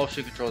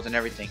motion controls and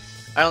everything.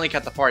 I only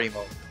count the party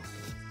mode.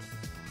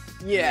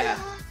 Yeah.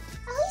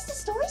 At least the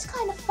story's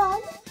kind of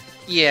fun.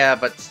 Yeah,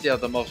 but still,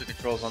 the motion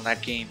controls on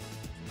that game.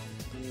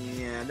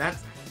 Yeah,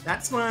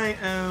 that's why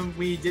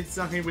we did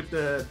something with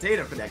the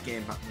data for that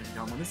game, but we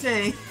don't want to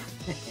say.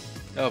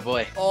 Oh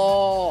boy.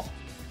 Oh.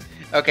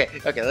 Okay.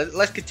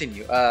 Let's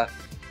continue.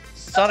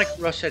 Sonic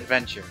Rush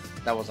Adventure.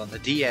 That was on the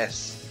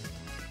DS.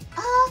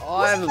 I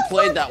wasn't haven't the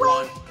played that where-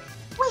 one.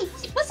 Wait,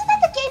 wasn't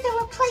that the game that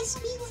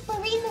replaced me with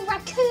Marine the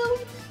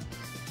Raccoon?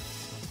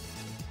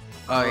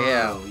 Oh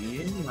yeah.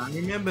 Yeah, I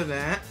remember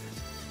that.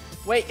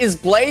 Wait, is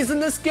Blaze in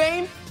this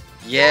game?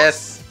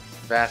 Yes.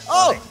 Fast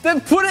Oh, Sonic.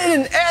 then put it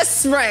in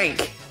S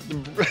rank.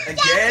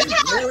 Again?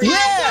 Really?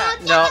 Yeah.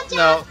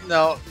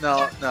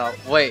 No.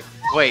 Wait.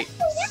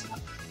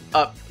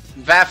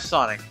 VAF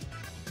Sonic.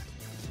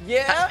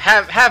 Yeah.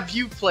 Have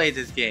you played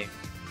this game?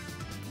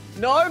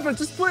 No, but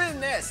just put it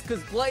in S,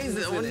 because Blaze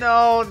is in it.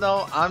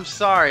 No. I'm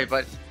sorry,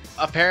 but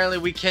apparently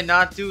we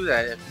cannot do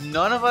that. If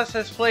none of us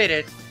has played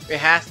it, it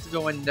has to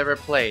go in never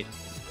played.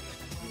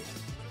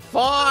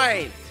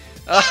 Fine.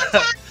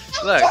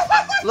 Look.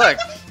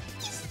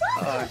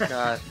 Oh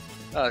god.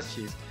 Oh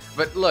jeez.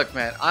 But look,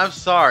 man, I'm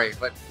sorry,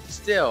 but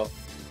still,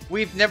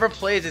 we've never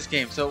played this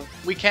game, so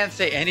we can't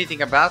say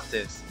anything about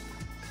this.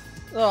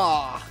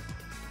 Oh.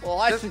 Well,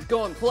 I Just- should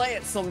go and play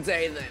it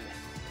someday then.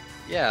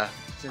 Yeah,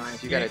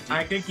 since you got a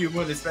I think you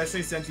would,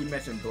 especially since you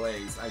mentioned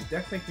Blaze. I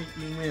definitely think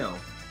you will.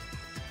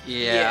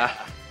 yeah.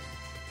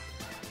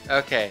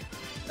 Okay.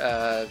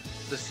 The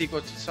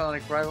sequel to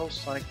Sonic Rivals,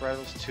 Sonic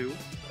Rivals 2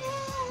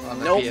 on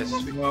the Nope.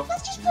 PS3. Well,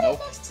 Let's just put Nope.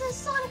 it next to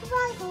Sonic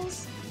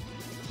Rivals.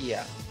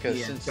 Yeah, because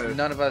Yeah, since so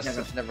none of us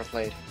never- have never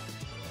played.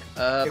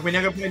 if we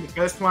never played the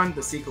first one,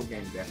 the sequel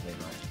game definitely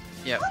right.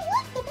 Yeah.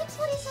 Oh, look, the next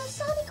one is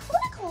Sonic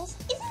Chronicles.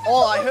 Isn't that Oh,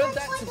 the I one heard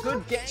that's that's like a an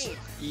good RPG?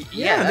 game.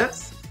 Yeah,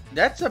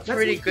 that's a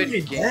pretty not good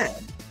really game.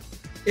 bad.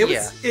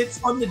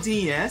 It's on the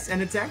DS, and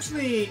it's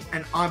actually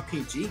an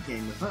RPG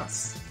game with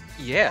us.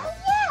 Yeah. Oh,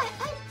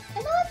 yeah,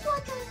 and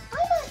I'm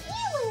a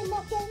healer in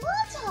that game,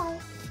 aren't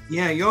I?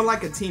 Yeah, you're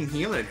like a team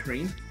healer,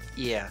 Cream.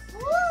 Yeah.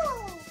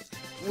 Whoa.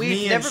 We've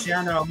Me never. and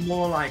Shanna are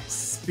more like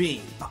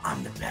Speed, but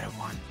I'm the better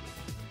one.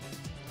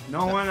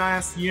 No one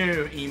asked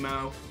you,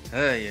 Emo.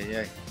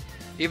 Yeah.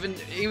 Even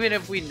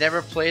if we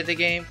never played the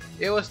game,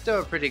 it was still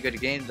a pretty good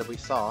game that we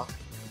saw.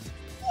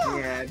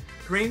 Yeah,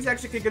 Green's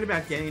actually thinking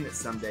about getting it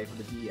someday for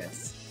the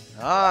DS.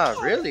 Ah,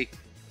 really?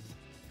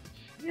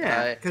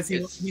 Yeah, because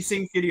he's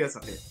seen videos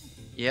of it.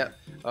 Yep.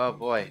 Oh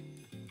boy.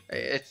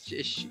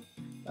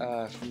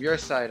 From your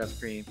side of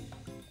Cream,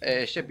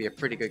 it should be a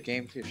pretty good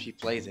game if she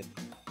plays it.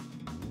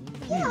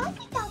 Yeah, I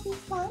think that'd be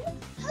fun.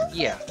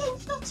 Hopefully Yeah. the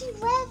game's not too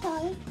rare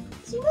though.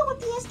 So you know what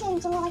DS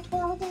games are like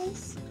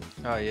nowadays.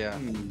 Oh yeah.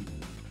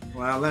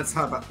 Well, let's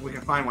hope we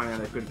can find one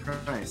at a good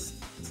price.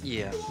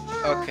 Yeah.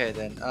 Yeah. Okay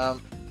then.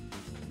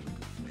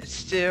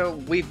 Still,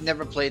 we've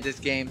never played this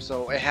game,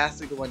 so it has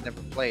to go and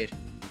never played.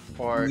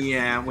 Or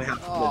Yeah, we have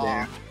to go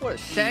there. What a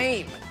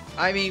shame.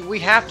 I mean, we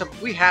have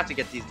to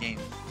get these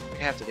games. We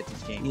have to get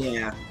these games.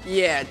 Yeah.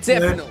 Yeah,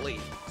 definitely.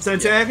 So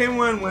to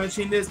everyone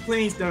watching this,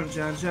 please don't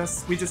judge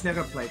us. We just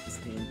never played this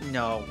game.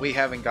 No, we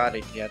haven't got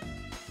it yet.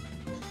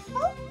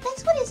 Oh,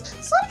 next one is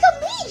Sonic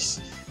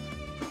Unleashed.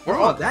 We're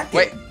Oh, all that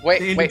wait, game. wait,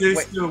 They wait,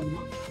 introduced wait.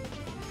 the-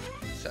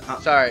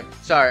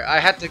 Sorry. I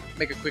had to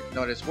make a quick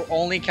notice. We're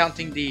only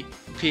counting the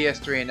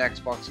PS3 and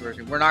Xbox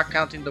version. We're not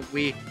counting the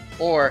Wii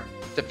or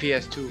the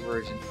PS2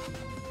 version.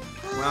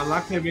 Well,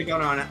 luckily we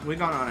got on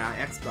our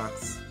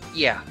Xbox.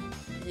 Yeah,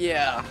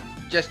 Yeah.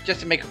 just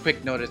to make a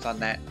quick notice on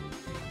that.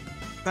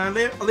 But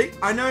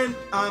I know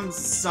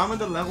some of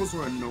the levels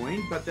were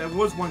annoying, but there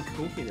was one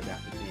cool thing about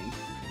the game.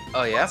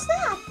 Oh yeah. What's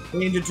that?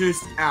 They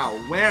introduced our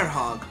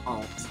Hedgehog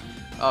alt,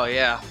 Oh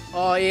yeah.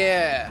 Oh,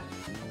 yeah.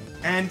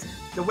 and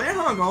the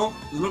Hedgehog alt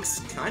looks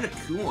kind of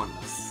cool on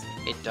us.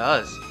 It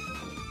does.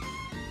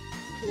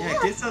 Yeah,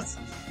 it gives us.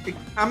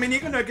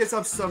 Even though it gives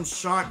us some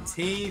sharp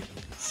teeth,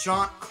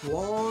 sharp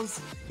claws,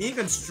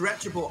 even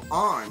stretchable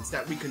arms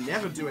that we could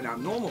never do in our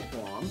normal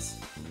forms.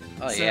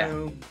 Oh so,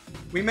 yeah.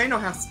 we may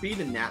not have speed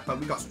in that, but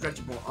we got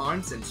stretchable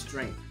arms and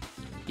strength.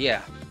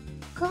 Yeah.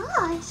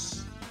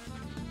 Gosh.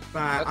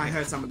 But Okay. I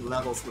heard some of the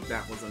levels with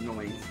that was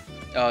annoying.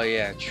 Oh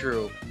yeah.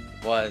 True.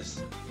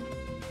 Was.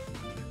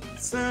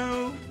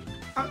 So,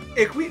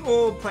 if we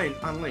all played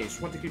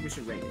Unleashed, what do you think we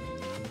should rate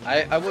it?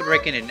 I would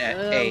reckon it at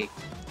A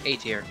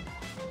tier.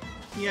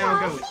 Yeah,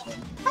 I'll go with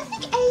I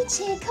think A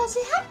tier because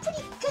it had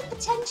pretty good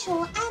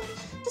potential and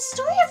the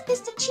story of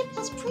Mr. Chip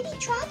was pretty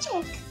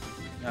tragic.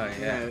 Oh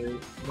yeah.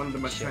 One of the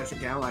most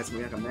tragic allies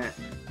we ever met.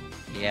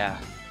 Yeah.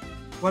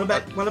 What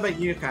about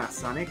you,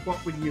 Sonic?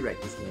 What would you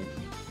rate this game?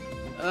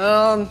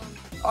 I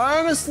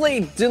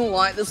honestly didn't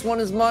like this one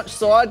as much,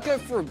 so I'd go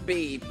for a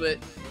B, but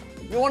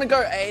if you want to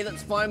go A,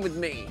 that's fine with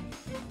me.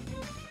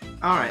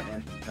 Alright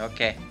then.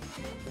 Okay.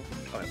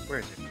 Oh, where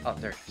is it? Oh,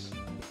 there it is.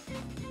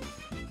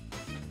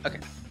 Okay.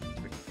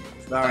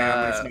 Sorry, I'm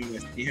Uh, listening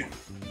this here.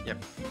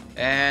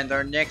 And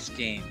our next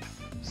game,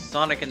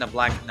 Sonic and the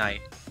Black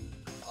Knight.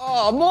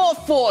 Oh, more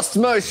forced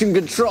motion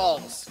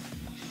controls.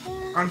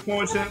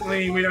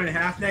 Unfortunately, we don't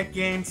have that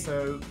game,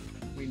 so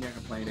we never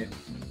played it.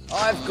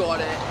 I've got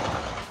it.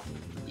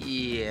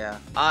 Yeah.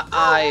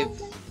 I've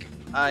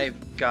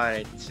got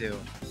it too.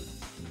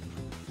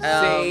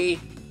 C.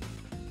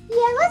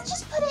 Yeah, let's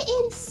just put it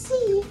in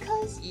C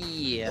because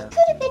Yeah. it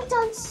could have been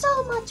done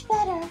so much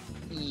better.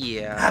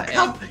 Yeah.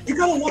 and- You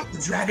gotta look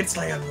the Dragon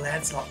Slayer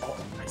Lancelot all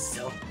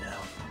myself now.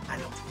 I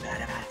look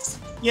badass.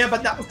 Yeah,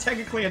 but that was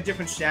technically a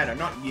different shadow,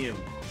 not you.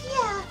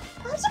 Yeah,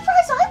 I'm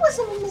surprised I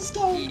wasn't in this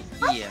game.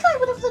 I Yeah. think I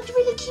would have looked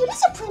really cute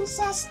as a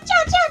princess.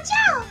 Ciao, ciao,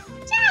 ciao!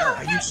 Ciao!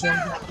 Are you sure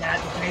about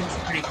that? The game's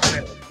pretty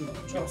good.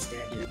 Joe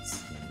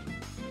standards.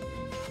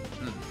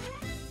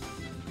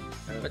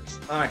 But,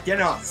 Alright, get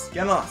lost.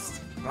 Get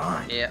lost.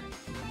 Fine. yeah.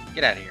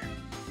 Get out of here.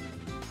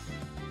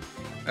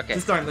 Okay.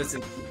 Just don't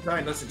listen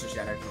to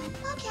Shadow from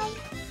Okay.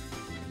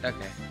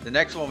 Okay. The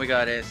next one we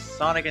got is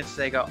Sonic and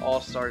Sega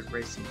All Stars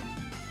Racing.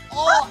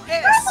 Oh,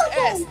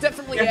 S,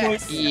 definitely Definitely.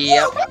 S.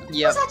 Yep. that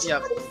was actually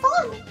pretty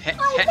fun. He- I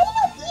he- may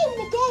not be in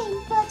the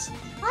game, but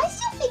I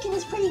still think it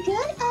was pretty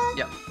good.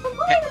 Yep. From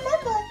what I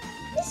remember,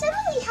 Miss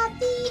Emily had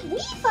the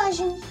Wii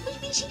version.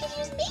 Maybe she could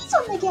use these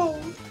on the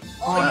game.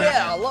 Oh, Oh, yeah, that's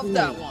I love cool.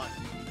 that one.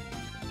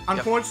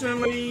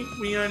 Unfortunately,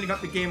 we only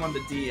got the game on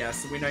the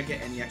DS, so we don't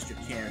get any extra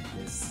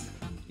characters.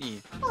 Yeah.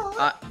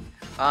 Aw.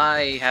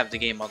 I have the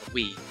game on the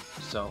Wii,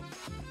 so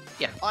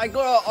I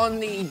got it on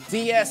the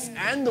DS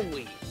and the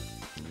Wii.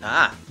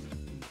 ah.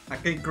 I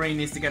think Green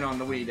needs to get on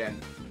the Wii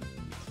then.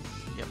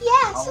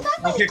 Yeah, so that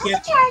I'll way kick other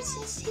it.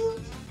 characters who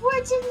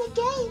weren't in the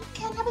game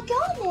can have a go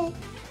in it.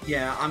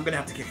 Yeah, I'm gonna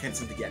have to kick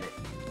Henson to get it.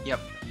 Yep.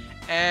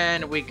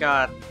 And we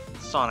got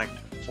Sonic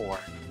 4.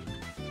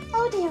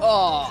 Oh dear.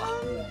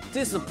 Oh,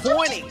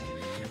 disappointing.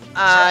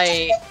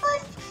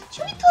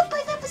 Should we put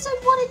both episode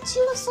 1 and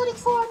 2 of Sonic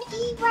 4 on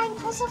E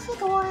rank or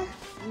something, or?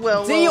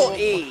 Well, D or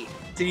E?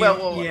 D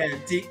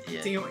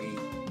or E.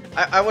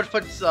 I would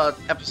put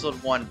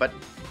episode 1, but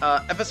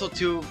episode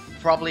 2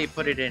 probably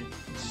put it in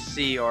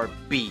C or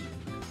B.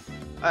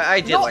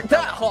 I did Not like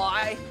that one.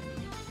 high.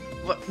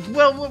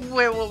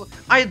 Well,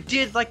 I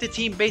did like the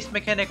team-based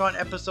mechanic on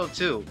episode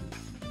 2.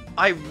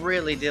 I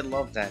really did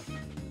love that.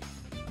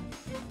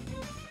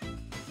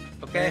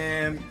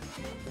 Okay.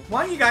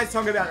 Why don't you guys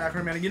talk about that for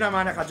a minute? You don't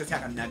mind if I just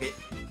have a nugget?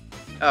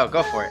 Oh,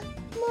 go for it.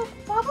 No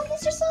problem,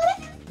 Mr.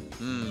 Sonic?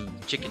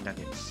 Chicken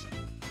nuggets.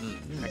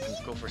 I can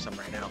go for some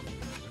right now.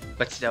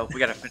 But still, we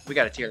got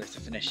a tier list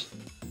to finish.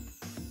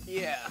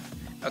 Yeah.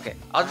 Okay,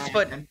 I'll just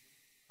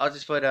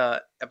put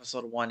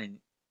episode 1 in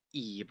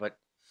E, but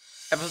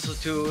episode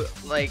 2,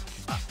 like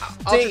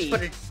I'll just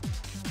put it.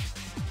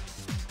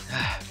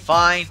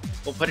 Fine,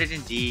 we'll put it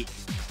in D.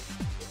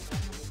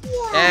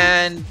 Yeah.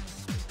 And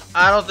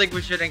I don't think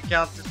we shouldn't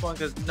count this one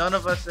because none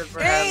of us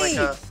ever had like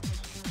a.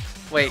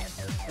 Wait,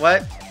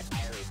 what?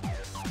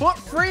 Put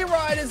Free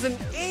Riders in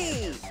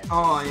E.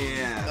 Oh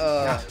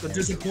yeah. The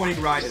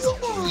disappointing riders.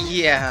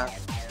 Yeah.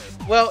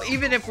 Well,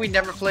 even if we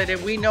never played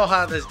it, we know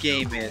how this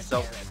game is,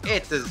 so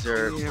it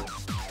deserves. Yeah.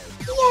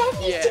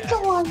 It needs to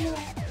go on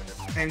there.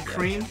 And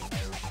Cream,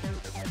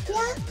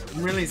 Yeah?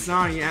 I'm really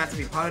sorry you have to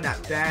be part of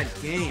that bad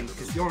game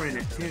because you're in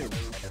it too.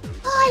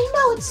 I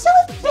know, it's so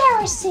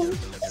embarrassing.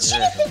 It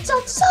should have been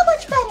done so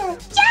much better.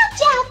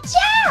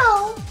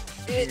 Ciao!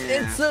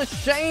 It's a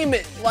shame.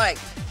 It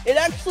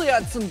actually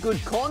had some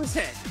good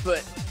content,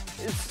 but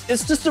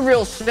it's just a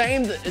real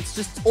shame that it's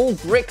just all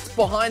bricked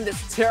behind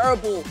this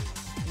terrible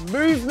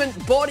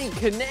movement body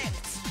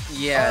connect.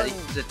 Yeah,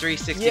 the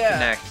 360 yeah.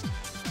 Connect.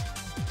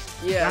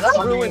 Yeah, That's that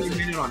why we ruins only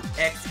it. made it on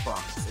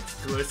Xbox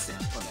exclusive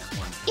for that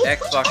one.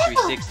 Xbox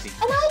 360.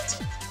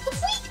 If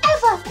we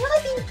ever, and I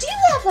mean do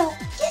ever,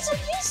 get a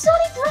new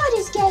Sonic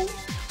Riders game,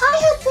 I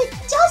hope it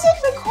doesn't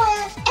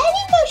require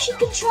any motion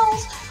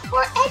controls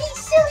or any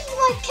silly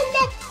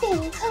Connect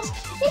thing, because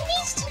it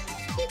needs to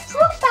be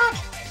brought back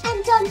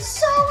and done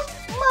so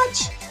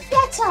much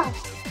better.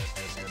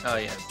 Oh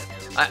yes.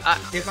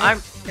 If I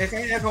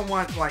ever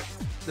want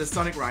the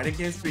Sonic Rider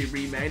games to be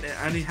remade, it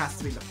only has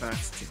to be the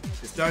first two.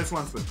 Because those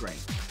ones were great.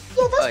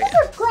 Yeah, those ones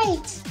are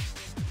great.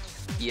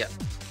 Yeah.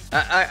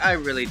 I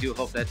really do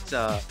hope that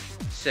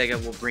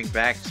Sega will bring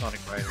back Sonic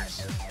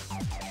Riders.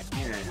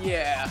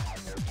 Yeah.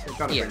 They've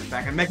got to bring it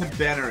back and make it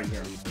better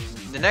again.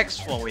 The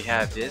next one we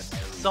have is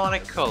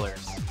Sonic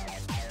Colors.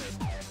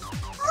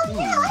 Oh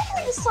yeah, I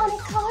heard the Sonic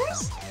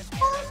Colors.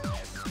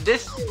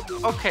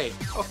 Okay.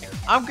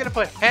 I'm gonna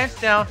put hands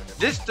down.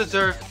 This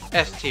deserves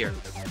S tier.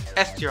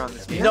 S tier on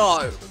this game.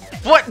 No.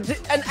 What?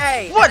 An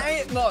A. What? An A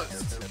at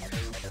most.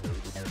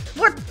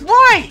 What?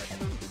 Why?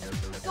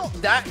 Not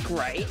that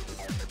great.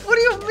 What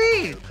do you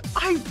mean?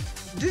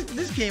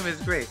 This game is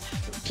great.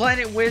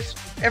 Planet Wisp,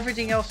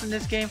 everything else in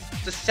this game,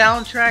 the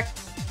soundtrack.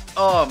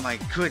 Oh my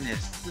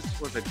goodness, this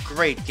was a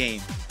great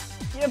game.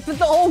 Yeah, but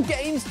the whole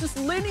game's just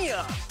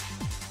linear.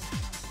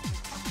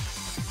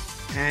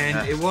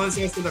 And it was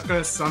also the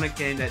first Sonic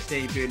game that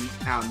debuted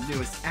our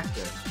newest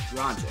actor,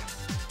 Roger.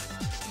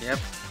 Yep.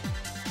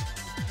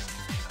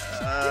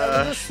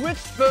 Yeah, the Switch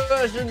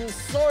version is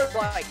so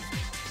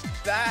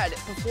bad. It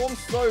performs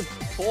so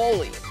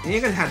poorly. It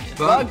even had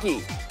bugs.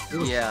 Buggy.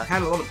 Yeah. It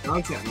had a lot of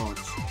bugs at launch.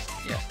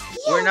 Yeah.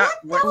 Yeah, We're not.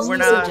 We're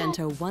not.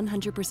 Sargento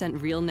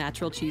 100% real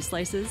natural cheese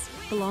slices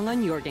belong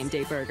on your game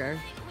day burger.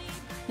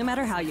 No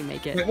matter how you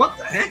make it. Wait, what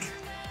the heck?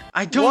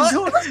 I don't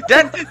know.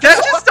 That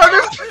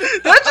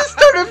just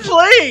started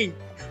playing.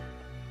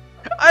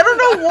 I don't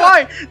know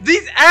why.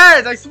 These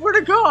ads. I swear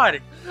to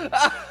God.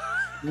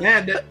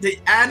 Yeah, the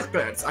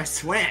adverts, I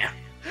swear.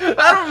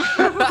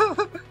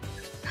 I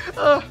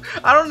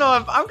don't know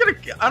if I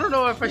don't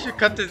know if I should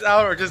cut this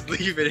out or just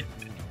leave it.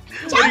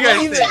 What do you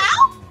guys think?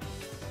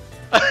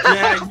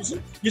 Yeah,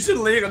 you should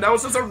leave it. That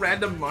was just a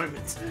random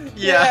moment.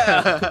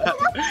 Yeah.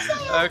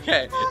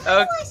 Okay.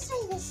 How do I say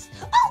this?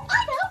 Oh,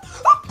 I know!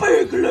 A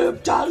big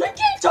lip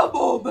alligator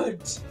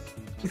moment!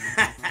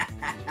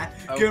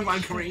 Good one,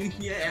 Kareem.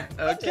 Yeah.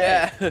 Okay.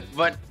 Yeah.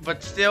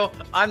 But still,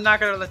 I'm not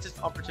gonna let this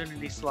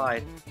opportunity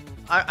slide.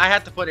 I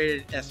have to put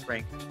it in S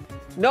rank.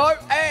 No,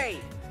 A.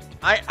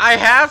 I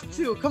have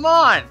to. Come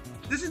on.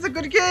 This is a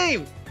good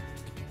game.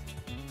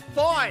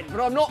 Fine, but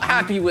I'm not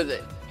happy with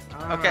it.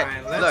 Okay,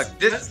 look,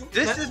 this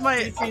is my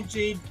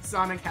CCG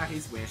Sonic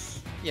Happy's wish.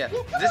 yeah.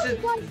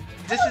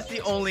 This is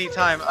the only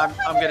time I'm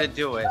gonna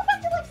do it. Go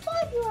back to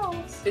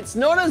 5-year-olds. It's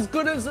not as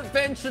good as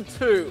Adventure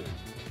 2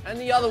 and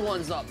the other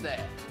ones up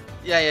there.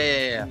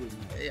 Yeah.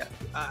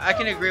 I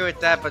can agree with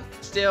that, but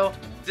still,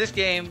 this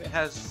game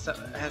has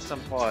some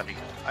quality.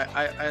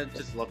 I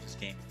just love this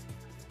game.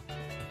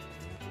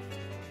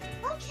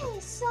 Okay,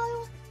 so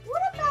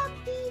what about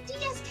the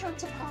DS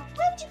counterpart?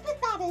 Where'd you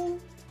put that in?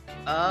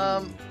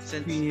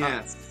 Since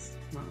Yes.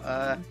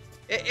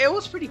 it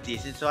was pretty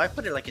decent, so I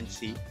put it in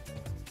C.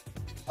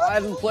 I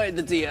haven't played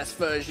the DS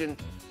version.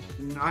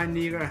 I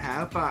neither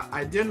have, but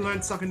I did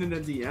learn something in the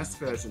DS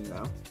version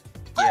though.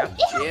 Yeah.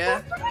 It had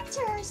Yeah. more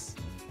characters.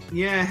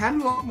 Yeah, it had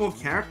a lot more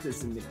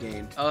characters in the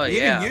game. Oh, Even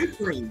yeah. you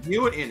three,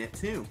 you were in it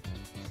too.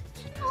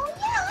 Oh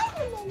yeah,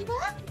 I remember.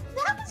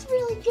 That was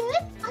really good.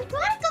 I'm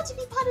glad I got to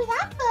be part of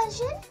that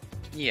version.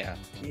 Yeah.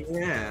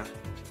 Yeah.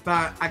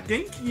 But I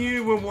think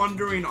you were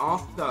wandering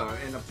off though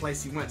in a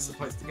place you weren't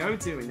supposed to go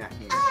to in that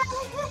game.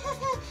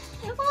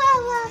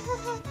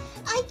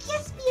 I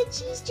guess me and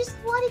Cheese just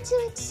wanted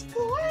to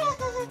explore.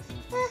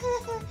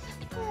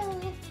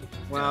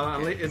 Well,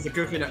 at least it's a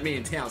good thing that me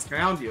and Tails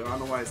found you,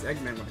 otherwise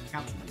Eggman would have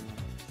captured you.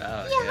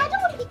 Oh, Yeah, I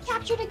don't want to be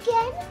captured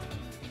again.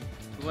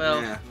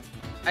 Well, Yeah.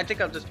 I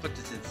think I'll just put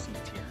this in C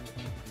tier.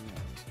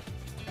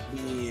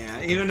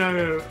 Yeah, even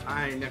though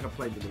I never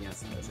played the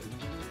DS version.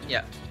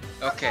 Yeah.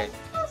 Okay.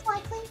 Most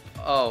likely.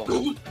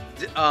 Oh.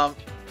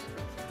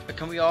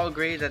 Can we all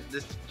agree that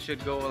this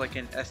should go like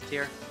in S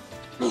tier?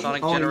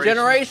 Sonic Oh, Generations.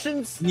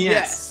 Generations?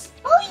 Yes.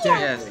 Oh yeah,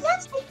 Yes. that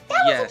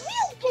Yes. was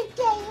a really good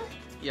game.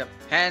 Yep.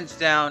 Hands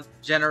down,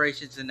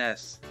 Generations in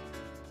S.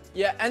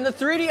 Yeah, and the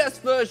 3DS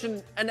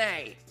version, an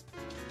A.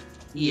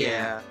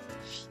 Yeah.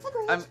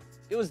 Agreed. I'm-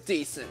 It was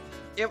decent.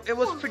 It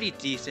was pretty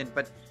decent,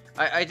 but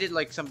I did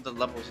like some of the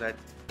levels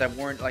that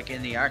weren't like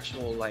in the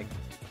actual like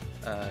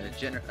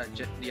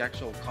the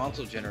actual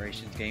console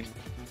Generations game.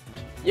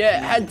 Yeah,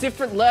 it had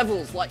different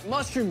levels, like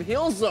Mushroom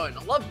Hill Zone.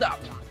 I love that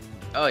one.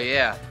 Oh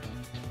yeah.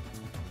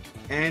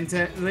 And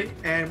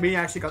we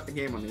actually got the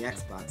game on the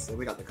Xbox, so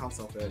we got the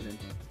console version.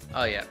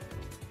 Oh yeah.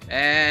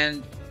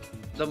 And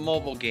the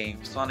mobile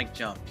game, Sonic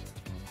Jump.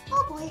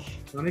 Oh boy.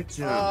 Sonic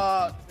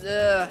Jump.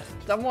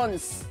 That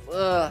one's,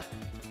 Uh,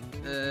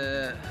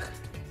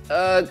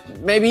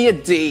 maybe a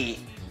D.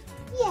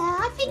 Yeah,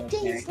 I think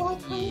D's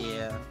likely.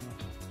 yeah.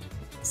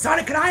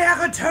 Sonic, can I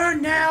have a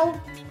turn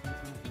now?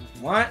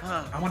 What?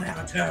 Huh. I want to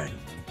have a turn.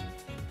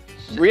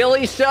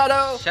 Really,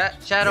 Shadow?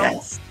 Shadow,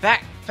 Yes.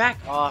 back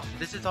off.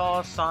 This is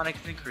all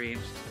Sonics and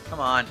Creams. Come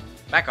on,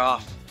 back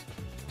off.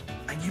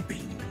 Are you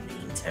being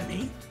mean to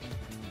me?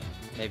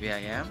 Maybe I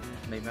am,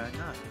 maybe I'm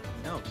not.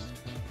 Who knows?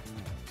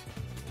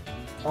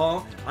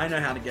 Oh, I know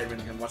how to get rid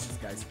of him. Watch this,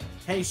 guys.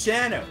 Hey,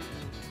 Shadow.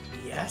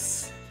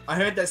 Yes? I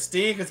heard that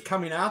Steve is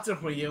coming after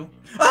for you.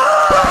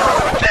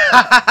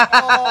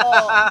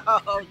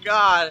 Oh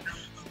God!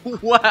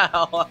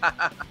 Wow!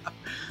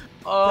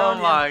 Oh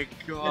my I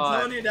told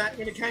God! you that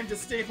when it came to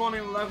Steve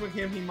falling in love with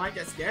him, he might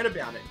get scared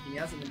about it. He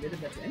hasn't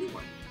admitted that to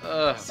anyone.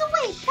 Ugh. So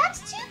wait,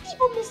 that's two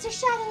people Mr.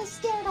 Shadow is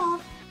scared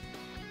of.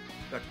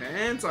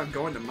 Depends, I'm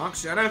going to mock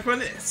Shadow for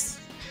this.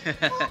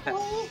 Oh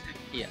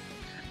boy.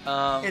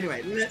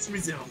 Anyway, let's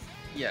resume.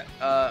 Yeah.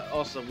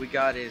 Also, we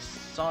got is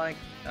Sonic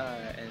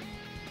and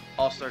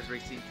All Stars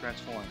Racing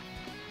Transform.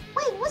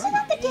 Wait, wasn't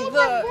that the game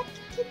that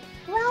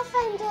Ralph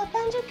and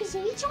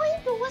Banjo-Kazooie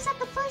joined, or was that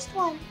the first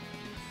one?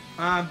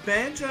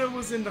 Banjo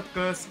was in the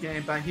first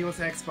game, but he was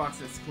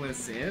Xbox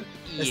exclusive.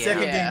 The Yeah.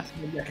 second Yeah.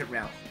 game was Wreck-It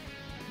Ralph,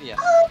 Yeah.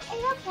 Oh,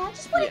 okay. I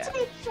just wanted Yeah. to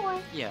make sure.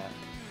 Yeah.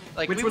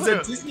 Like which we was a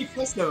would've- Disney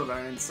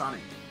crossover in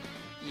Sonic.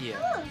 Yeah.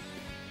 Huh.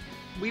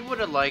 We would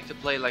have liked to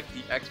play like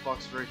the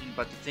Xbox version,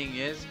 but the thing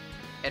is,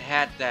 it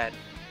had that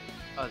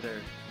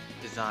other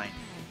design.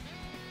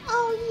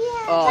 Oh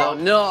yeah. Oh,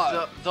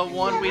 no. The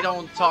one we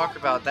don't talk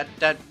about.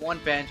 That one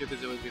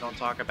Banjo-Kazooie we don't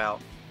talk about.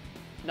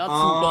 Nuts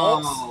and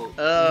bolts. Oh,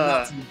 Ugh.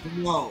 nuts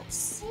and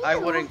bolts. I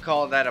wouldn't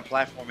call that a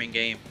platforming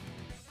game.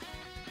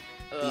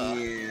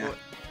 Yeah.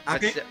 I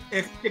That's think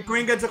if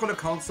Green gets it on the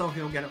console,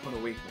 he'll get it for the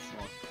Wii for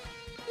sure.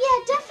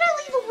 Yeah,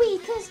 definitely the Wii,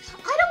 because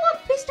I don't want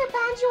Mr.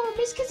 Banjo or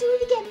Miss Kazooie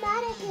to get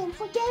mad at him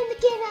for getting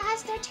the game that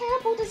has their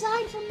terrible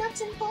design from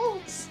Nuts and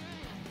Bolts.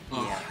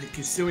 Yeah.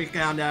 Kasui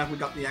found out we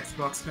got the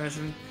Xbox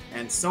version,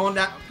 and so on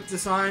that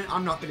design,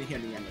 I'm not going to hear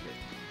the end of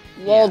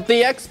it. Well, Yeah.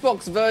 the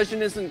Xbox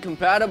version isn't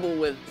compatible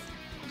with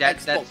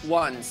Xbox That's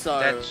One, so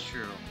that's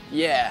true.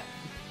 yeah.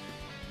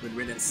 Good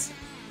riddance.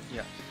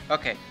 Yeah.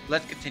 Okay,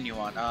 let's continue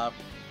on.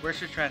 Where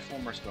should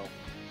Transformers go?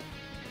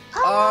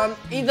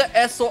 Either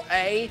S or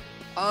A.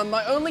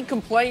 My only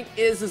complaint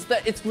is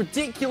that it's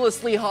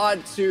ridiculously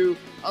hard to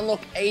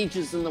unlock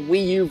ages in the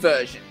Wii U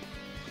version.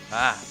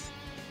 Ah.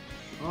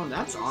 Oh,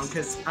 that's on,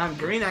 because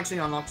Green actually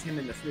unlocked him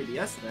in the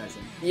 3DS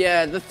version.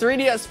 Yeah, the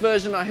 3DS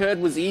version I heard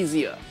was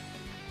easier.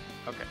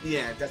 Okay.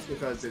 Yeah, that's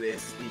because it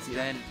is easier.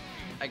 Then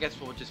I guess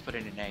we'll just put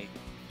it in A.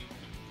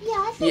 Yeah,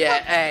 I think Yeah,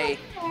 that's A.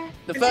 fair.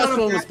 The It's first not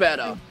a one was bad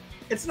better. game.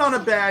 It's not a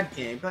bad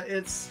game, but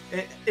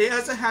it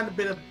also had a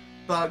bit of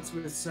bugs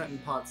with certain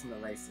parts of the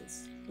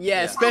races. Yeah,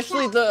 Yeah.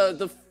 especially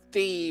the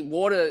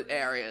water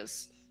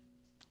areas.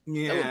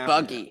 Yeah. They were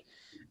buggy.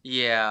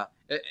 Yeah.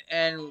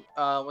 And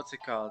what's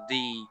it called?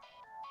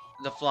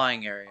 The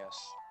flying areas.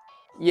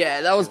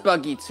 Yeah, that was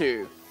buggy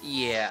too.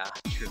 Yeah.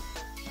 True.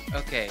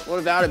 Okay. What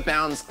about it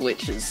bounds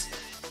glitches?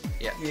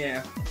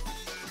 Yeah.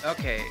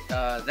 Okay.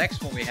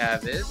 Next one we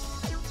have is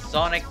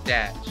Sonic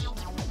Dash.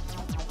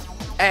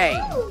 A.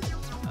 Ooh,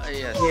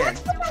 Yes. Yeah.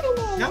 let's put that in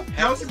there.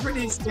 That was a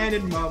pretty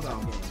standard mobile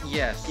game.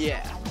 Yes.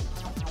 Yeah.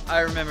 I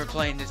remember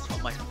playing this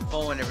on my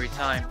phone every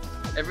time.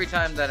 Every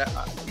time that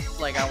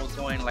I was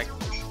going like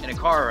in a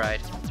car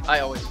ride, I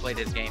always played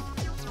this game.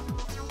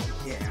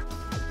 Yeah.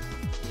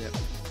 Yep.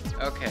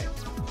 Okay.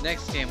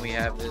 Next game we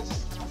have is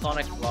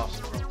Sonic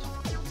Lost World.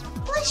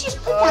 Let's just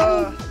put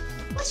that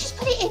in. Let's just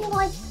put it in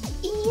like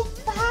E,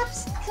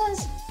 perhaps,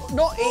 because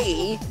Not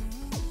E.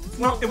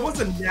 No, it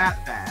wasn't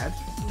that bad.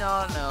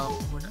 No.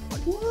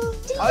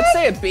 I'd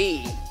say a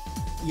B.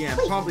 Yeah,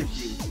 Wait. probably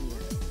G.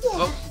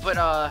 yeah. But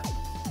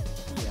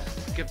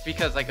yeah,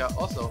 because like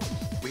also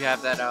we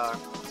have that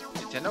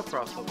Nintendo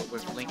crossover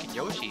with Link and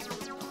Yoshi.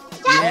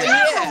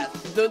 Yeah.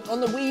 On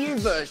the Wii U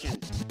version.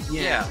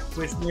 Yeah.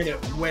 Which made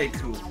it way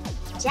cool.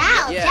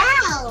 Jow, Yeah.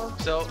 jow.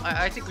 So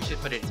I think we should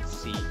put it in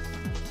C.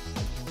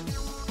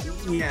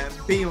 Yeah,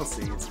 B or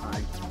C, it's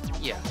fine.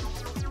 Yeah.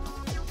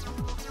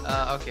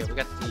 Okay, we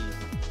got the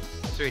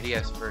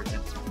 3DS version.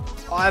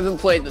 I haven't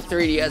played the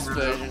 3DS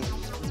version.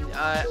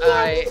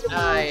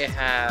 I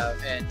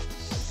have, and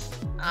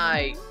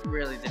I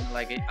really didn't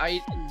like it.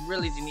 I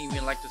really didn't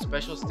even like the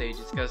special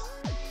stages because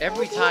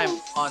every time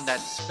on that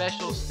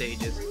special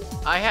stages,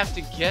 I have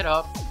to get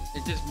up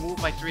and just move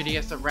my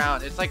 3DS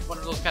around. It's like one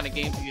of those kind of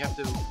games where you have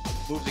to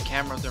move the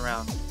cameras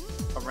around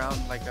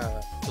like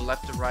to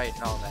left to right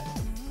and all that.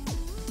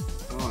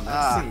 Oh,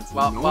 that seems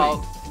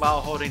While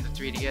holding the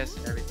 3DS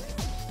and everything.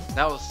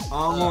 That was.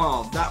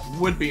 Oh, that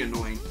would be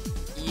annoying.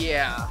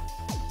 Yeah.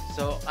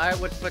 So I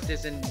would put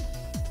this in,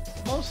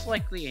 most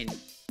likely in.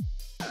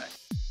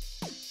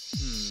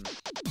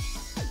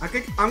 I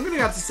think I'm gonna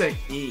have to say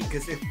E,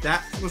 because if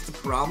that was the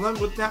problem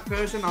with that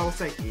version, I will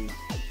say E.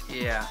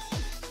 Yeah.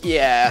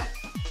 Yeah.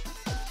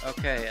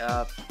 Okay.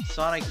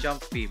 Sonic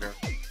Jump Fever.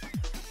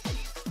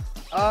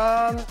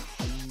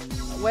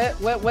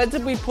 Where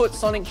did we put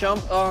Sonic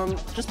Jump?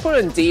 Just put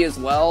it in D as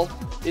well.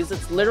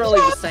 It's literally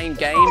the same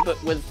game,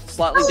 but with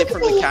slightly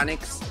different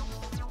mechanics.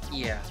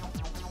 Yeah.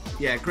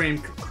 Yeah,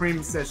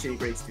 Cream says she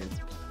agrees too.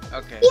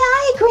 Okay. Yeah,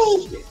 I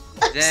agree.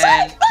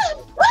 Then.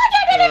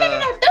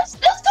 No.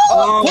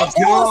 Oh,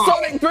 Put all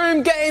Sonic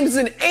Boom games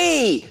in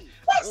E!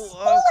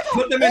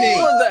 Put them in E.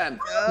 All of them!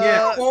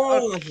 Yeah,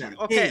 all of them.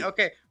 Okay, E.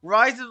 okay.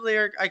 Rise of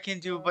Lyric I can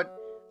do, but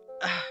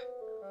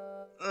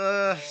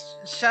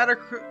Shadow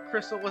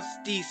Crystal was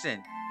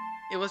decent.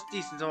 It was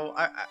decent, so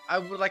I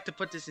would like to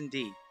put this in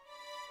D.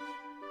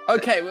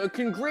 Okay, we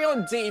can agree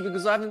on D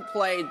because I haven't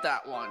played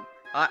that one.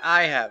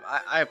 I have.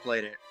 I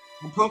played it.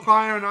 We'll put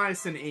Fire and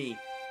Ice in E.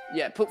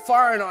 Yeah, put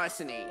Fire and Ice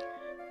in E.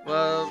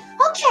 Well.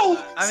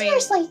 Okay, I mean,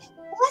 seriously.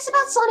 The less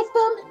about Sonic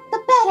Boom, the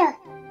better.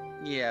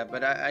 Yeah,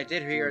 but I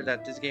did hear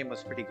that this game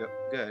was pretty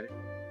good.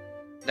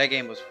 That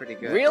game was pretty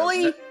good.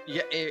 Really?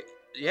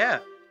 Yeah,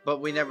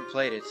 but we never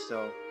played it,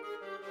 so.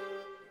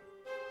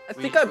 I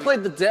think I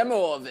played the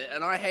demo of it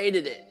and I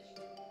hated it.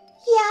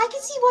 Yeah, I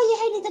can see why you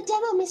hated the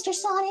demo, Mr.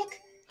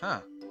 Sonic.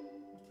 Huh.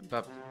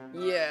 But.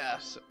 Yeah.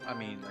 I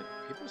mean, like,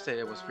 people say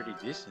it was pretty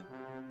decent.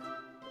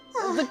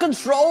 The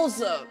controls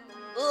though.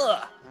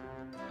 Ugh.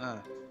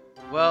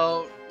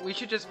 Well, we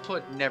should just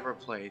put never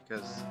played,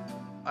 because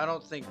I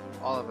don't think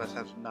all of us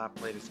have not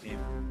played this game.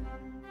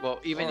 Well,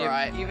 even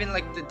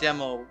like the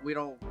demo, we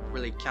don't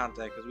really count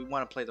that because we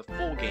want to play the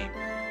full game.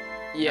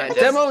 Yeah,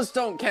 demos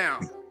don't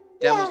count.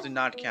 Demos do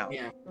not count.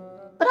 Yeah.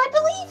 But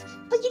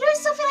you know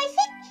something, I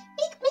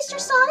think Mr.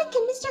 Sonic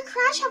and Mr.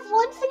 Crash have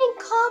one thing in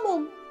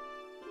common.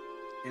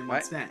 And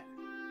what's that?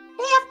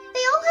 They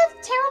all have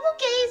terrible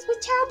games with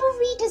terrible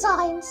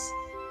redesigns.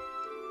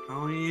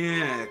 Oh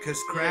yeah,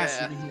 because Crash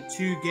had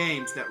 2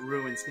 games that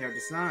ruins their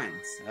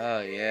designs.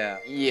 Oh yeah.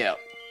 Yep.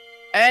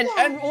 And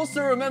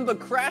also remember,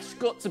 Crash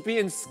got to be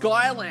in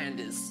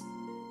Skylanders.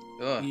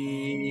 Ugh.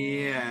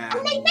 Yeah.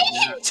 And they made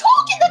him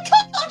talk in the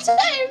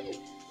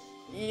cartoon!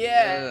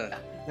 Yeah.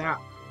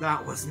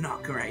 That was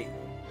not great.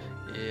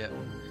 Yeah.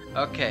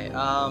 Okay.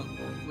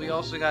 We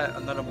also got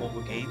another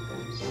mobile game,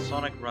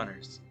 Sonic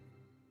Runners.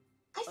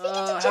 I think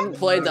it's a I haven't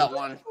played that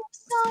one.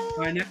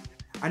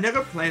 I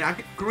never played.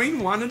 Green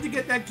wanted to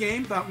get that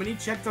game, but when he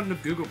checked on the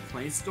Google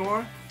Play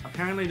Store,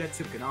 apparently they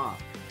took it off.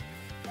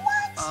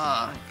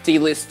 What?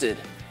 Delisted.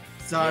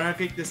 So I don't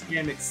think this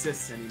game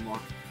exists anymore.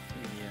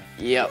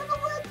 Yeah. Yep.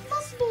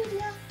 Plus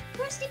media.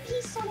 Rest in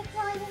peace, Sonic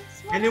Rivals.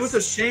 And it was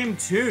a shame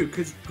too,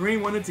 because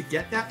Green wanted to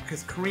get that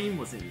because Cream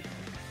was in it.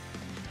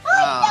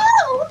 I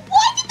know!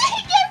 Why did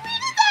they get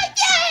rid of that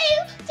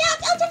game? Down.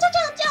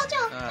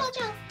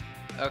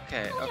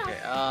 Okay.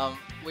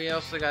 We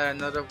also got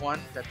another one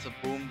that's a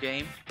boom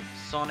game,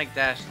 Sonic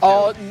Dash 2.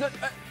 Oh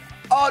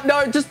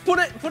no! Just put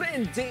it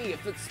in D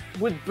if it's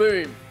with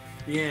Boom.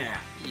 Yeah.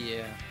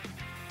 Yeah.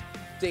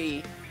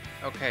 D.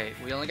 Okay,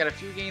 we only got a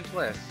few games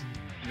left.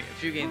 I mean, a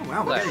few games Oh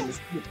wow, we're left. getting this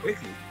pretty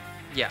quickly.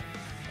 Yeah.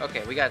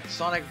 Okay, we got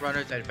Sonic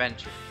Runners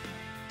Adventure.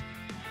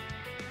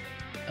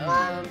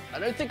 I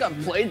don't think I've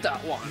played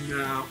that one.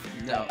 No.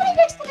 No. Put it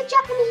next to the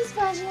Japanese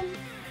version.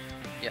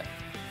 Yeah.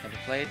 Never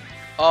played.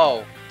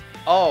 Oh.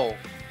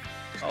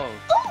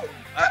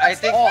 I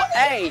think. Oh,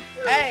 A.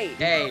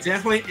 Hey.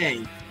 Definitely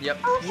A. Yep.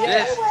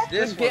 Okay,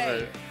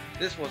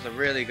 This was a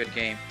really good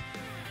game.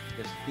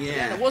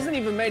 Yeah. It wasn't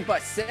even made by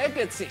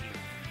Sega Team.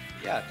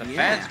 Yeah, the Yeah.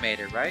 fans made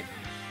it, right?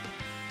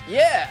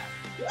 Yeah.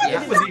 That They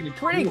was did a even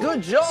pretty cool.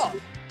 good job.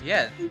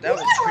 Yeah, that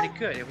was pretty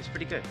good. It was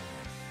pretty good.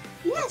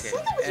 Yes, Okay,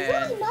 Sega was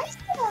really nice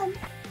to them.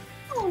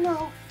 Oh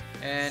no.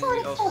 And we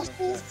Sonic also.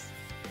 Forces.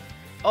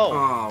 Oh,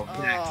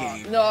 Oh, that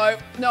game.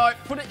 No,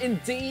 put it in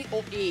D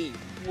or E.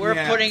 we're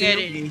Yeah, putting it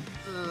D. in.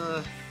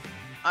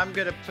 I'm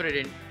gonna put it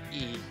in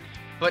E.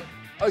 But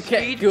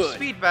Okay, good.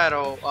 Speed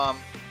Battle.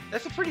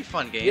 That's a pretty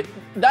fun game.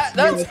 That's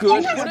Yeah.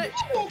 good. Yeah.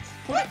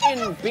 Put it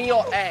in B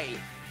or A.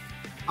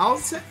 I'll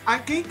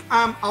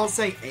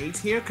say 8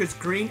 here because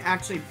Green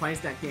actually plays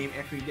that game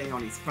every day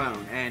on his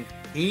phone, and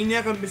he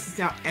never misses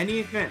out any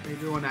event they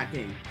do on that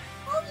game.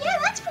 Oh yeah,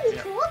 that's pretty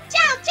cool.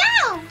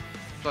 Ciao.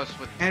 Plus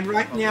with. And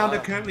right a now lot they're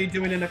of- currently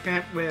doing an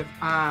event with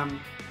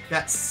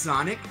That's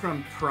Sonic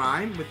from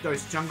Prime with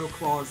those jungle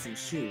claws and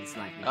shoes,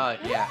 like that.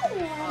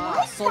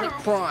 Yeah. Sonic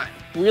Prime.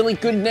 Really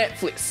good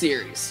Netflix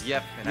series.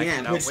 Yep. And I Yeah,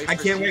 cannot which wait I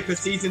for can't wait for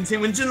season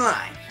 2 in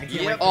July. I can't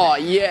Yep. wait. Oh,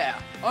 yeah.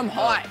 I'm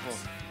hyped.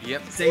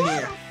 Yep. Same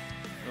here.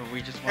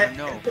 We just want to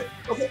know.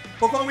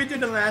 Before we do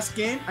the last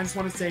game, I just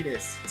want to say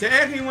this. To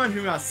everyone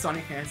who are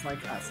Sonic fans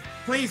like us,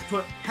 please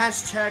put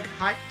hashtag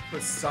hype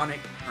for Sonic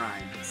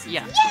Prime.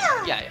 Yeah.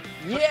 Yeah.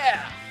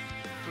 Yeah.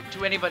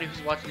 To anybody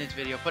who's watching this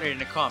video, put it in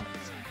the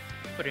comments.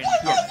 Put it in the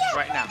comments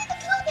right now.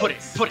 Put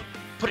it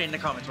in the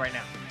comments right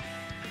now.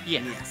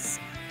 Yeah. Yes.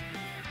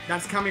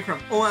 That's coming from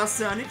all our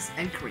Sonics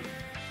and Cream.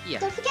 Yeah.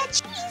 Don't forget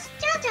cheese.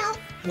 Ciao. Oh,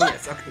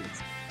 yes, okay.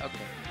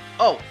 Okay.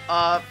 Oh,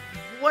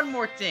 one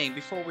more thing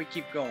before we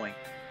keep going.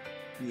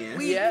 Yes.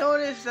 We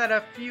noticed that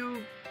a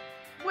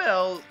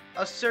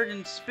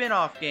certain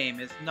spin-off game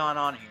is not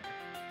on here.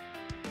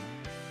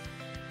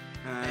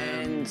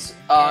 And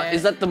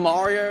is that the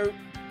Mario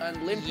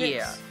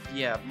Olympics?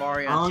 Yeah,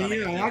 Mario. Oh, and Sonic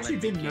yeah, I Olympic actually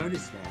did games.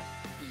 notice that. I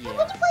Yeah,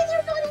 want to play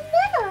their not in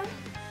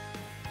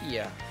there.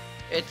 yeah.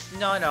 It's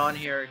not on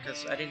here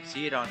because I didn't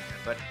see it on here.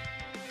 But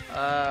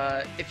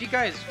if you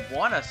guys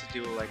want us to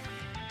do like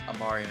a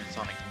Mario and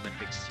Sonic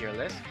Olympics tier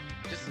list,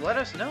 just let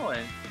us know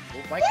and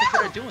we might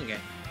consider doing it.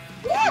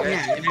 Yeah,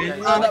 If you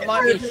guys- Oh, that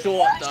might be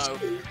short though.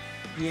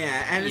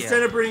 Yeah, and Yeah.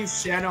 instead of bringing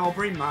Shadow, I'll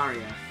bring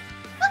Mario.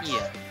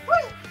 Yeah.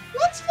 Alright,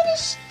 let's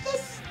finish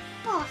this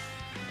off.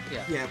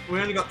 Yeah, we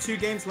only got 2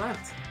 games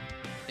left.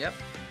 Yep.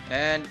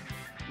 And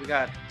we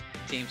got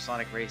Team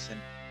Sonic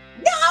Racing.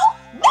 No!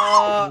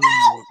 Oh,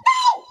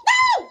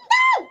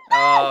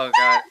 oh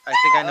god. I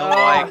think I know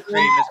why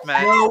Cream is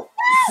mad. Well,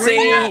 C.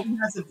 Cream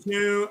has a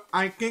 2.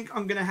 I think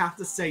I'm gonna have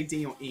to say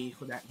D or E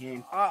for that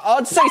game.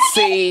 I'd say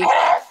C. I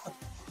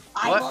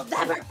What? will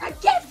never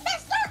forgive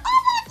Mr.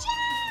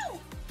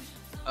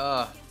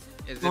 Omochu!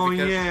 Is it Oh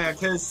because... yeah,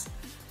 because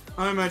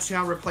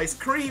Omochao replaced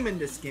Cream in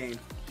this game.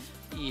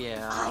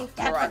 Yeah. I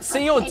never Alright,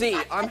 C or D.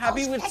 forgave I'm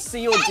happy with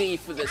C or D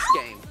for this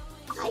game.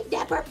 I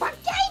never forgave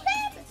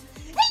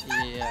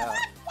him! Yeah.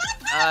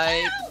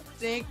 I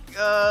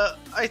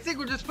think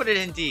we'll just put it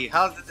in D.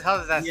 How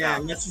does that Yeah,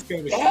 sound? let's just go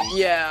with D.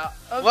 Yeah.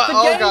 What? The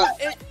Oh, game, God.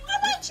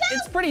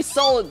 it's pretty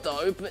solid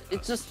though, but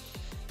it's just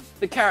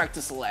the character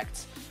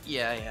select.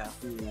 Yeah.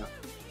 Yeah.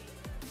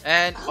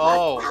 And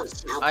Oh, my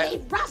mouth shall I- be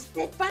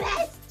rusted, but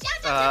it's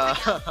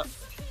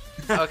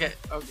okay.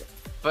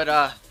 But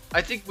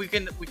I think we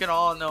can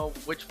all know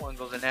which one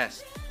goes in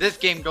S. This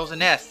game goes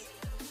in S.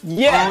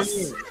 Yes.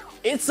 Oh, yeah.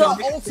 It's So an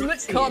it's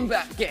ultimate Frontier.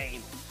 combat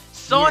game.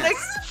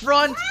 Sonic's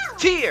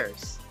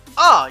Frontiers.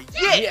 Oh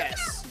yeah.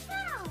 Yes.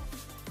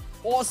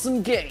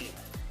 Awesome game.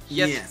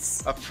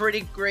 Yes. A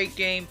pretty great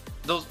game.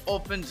 Those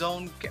open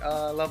zone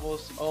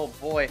levels. Oh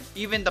boy.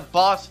 Even the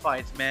boss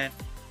fights, man.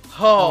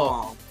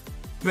 Oh. Oh,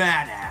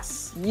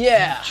 badass.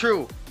 Yeah.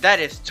 True. That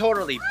is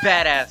totally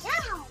badass.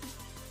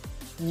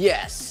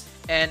 Yes.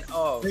 And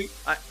oh, They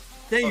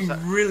Oh, sorry.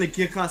 really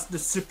give us the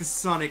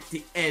Supersonic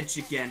the edge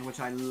again, which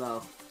I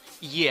love.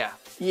 yeah.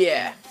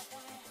 Yeah.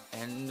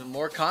 And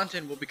more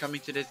content will be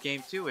coming to this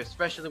game too,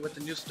 especially with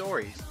the new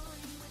stories.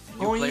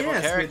 New Oh playable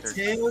yes, characters. with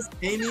Tails,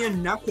 Amy,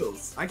 and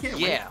Knuckles. I can't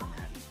wait Yeah. for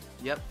that.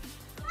 Yep.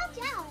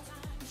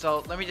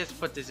 So let me just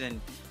put this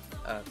in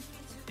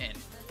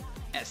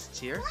S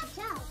tier.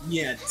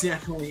 Yeah,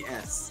 definitely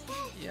S.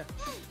 Yeah.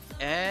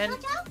 And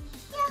I'm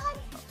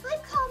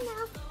calm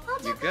now. I'll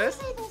You definitely good?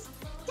 say this.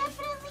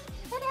 Definitely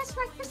an S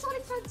rank for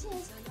Sonic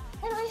Frontiers.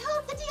 And I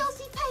hope the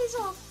DLC pays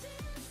off.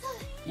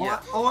 yeah.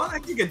 Oh, I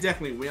think it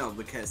definitely will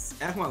because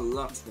everyone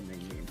loves the main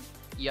game.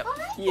 Yep.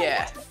 Alright,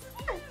 Yeah. and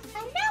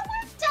now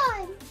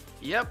we're done.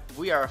 Yep.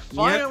 We are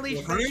finally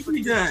we're finished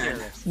finally with the done. tier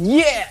list.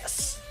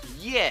 Yes.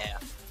 Yeah.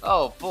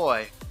 Oh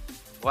boy.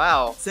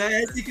 Wow. So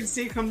as you can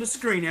see from the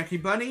screen,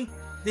 everybody,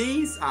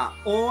 these are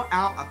all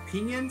our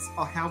opinions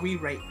on how we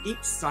rate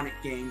each Sonic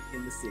game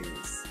in the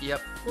series.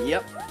 Yep.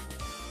 Yep.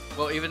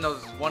 Well, even though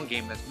there's one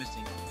game that's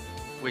missing,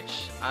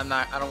 which I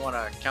don't want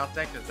to count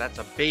that because that's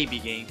a baby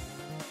game.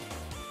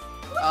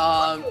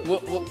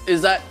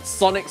 Is that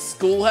Sonic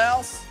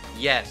Schoolhouse?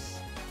 Yes.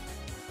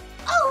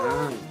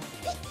 Oh,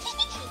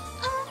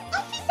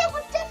 I think that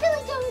would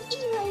definitely go with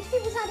E-Ray if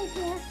it was added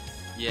here.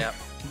 Yep.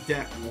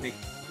 Definitely.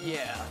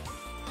 Yeah.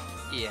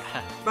 Yeah.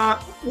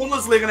 But we'll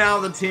just leave it out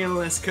of the tier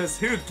list because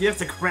who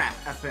gives a crap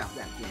about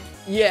that game?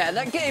 Yeah,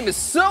 that game is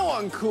so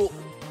uncool.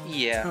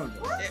 Yeah. Oh,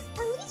 Well, at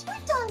least we're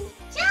done.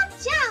 Ciao,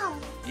 ciao.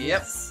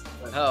 Yep.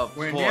 Oh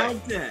We're boy. now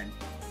done.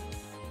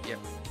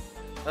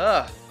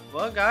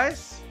 Well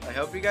guys, I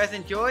hope you guys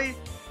enjoyed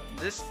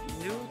this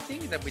new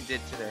thing that we did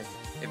today.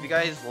 If you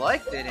guys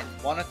liked it and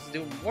want us to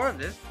do more of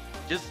this,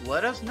 just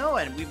let us know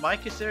and we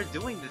might consider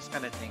doing this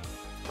kind of thing.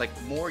 Like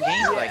more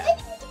games like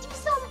Maybe we could do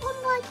some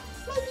on like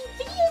maybe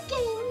video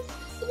games,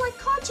 like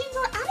cartoons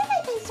or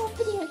anime based on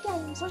video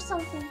games or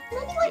something.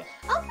 Maybe like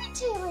upgrade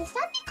tier list.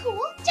 That'd be cool.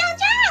 Ciao,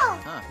 ciao.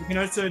 We can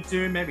also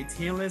do maybe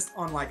tier list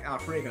on like our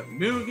favorite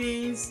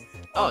movies,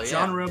 Oh, or yeah.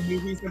 genre of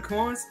movies of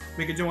course.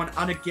 We could do on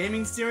other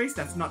gaming series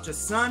that's not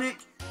just Sonic.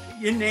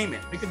 You name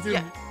it. We could do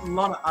Yeah. a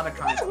lot of other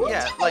kinds of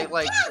yeah, like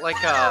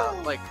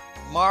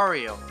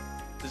Mario,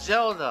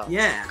 Zelda,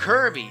 Yeah.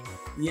 Kirby,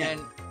 Yeah.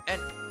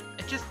 and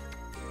just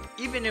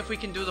even if we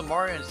can do the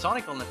Mario and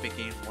Sonic Olympic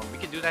Games one, we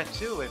can do that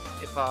too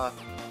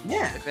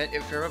Yeah. if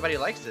everybody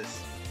likes this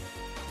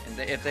and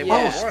if they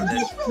Yeah. want more of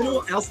this. You know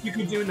what else you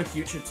could do in the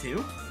future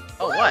too?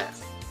 Oh what?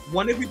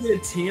 What if we did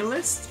a tier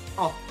list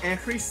of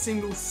every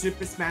single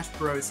Super Smash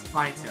Bros.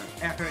 Fighter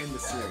ever in the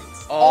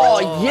series?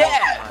 Oh,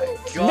 yeah! my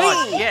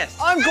God, Me! yes!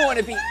 I'm going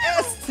to be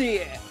S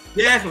tier!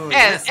 Definitely.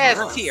 S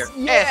yes, tier,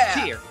 Yeah. S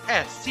tier,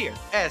 S tier,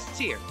 S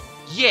tier.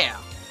 Yeah.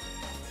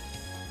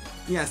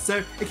 Yeah,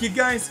 so if you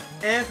guys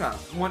ever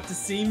want to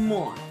see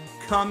more,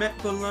 comment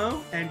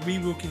below and we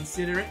will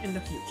consider it in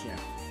the future.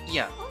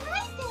 Yeah.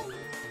 Alright then.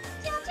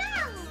 Ciao,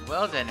 ciao.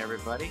 Well then,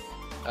 everybody.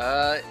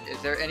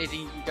 Is there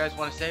anything you guys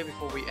want to say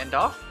before we end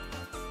off?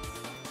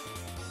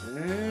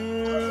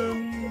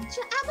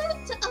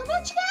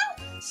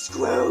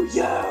 Screw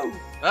you!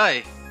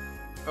 Hey.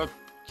 Oh,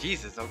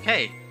 Jesus.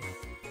 Okay.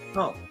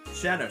 Oh,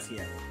 Shadow's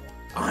here.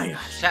 I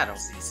Shadow.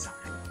 say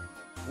something.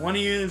 Want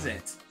to use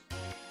it?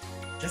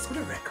 Just for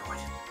the record,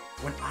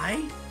 when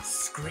I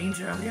screamed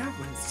earlier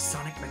when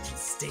Sonic mentioned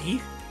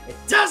Steve, it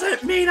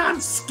doesn't mean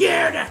I'm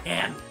scared of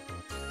him.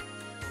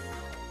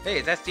 Hey,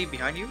 is that Steve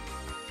behind you?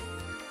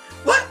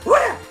 What?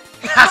 Where?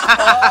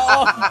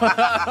 Oh.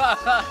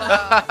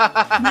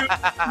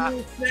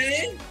 You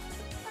saying?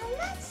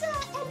 Let's end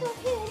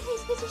off here in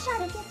case Mr.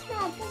 Shadow gets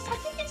mad, because I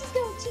think this is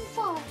going too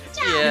far.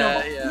 Ciao.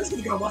 Yeah. I'm just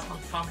gonna go watch my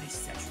comedy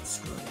section.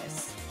 Screw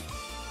this.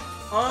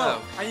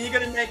 Oh, are you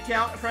gonna make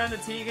out in front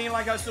of the TV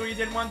like I saw you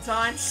did one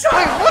time? Shut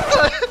Wait, up!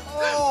 what the?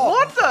 Oh.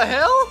 What the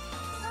hell?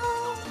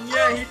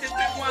 Yeah, he did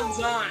that one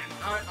time.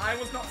 I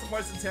was not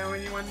supposed to tell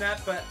anyone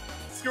that, but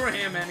screw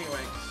him anyway.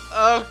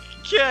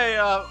 Okay.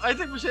 I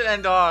think we should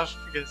end off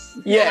because.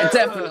 Yeah,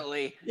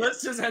 definitely.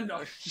 Let's just end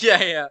off. Yeah.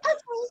 Okay.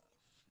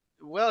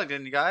 Well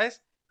then, guys.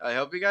 I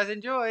hope you guys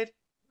enjoyed,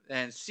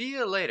 and see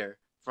you later.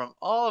 From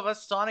all of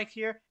us, Sonic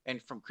here,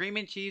 and from Cream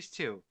and Cheese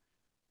too.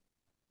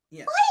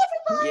 Yes. Bye,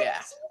 everybody. Yeah.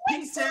 See you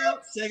next Peace time.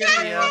 out. Sega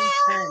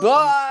fans.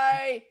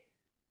 Bye!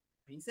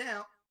 Peace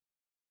out.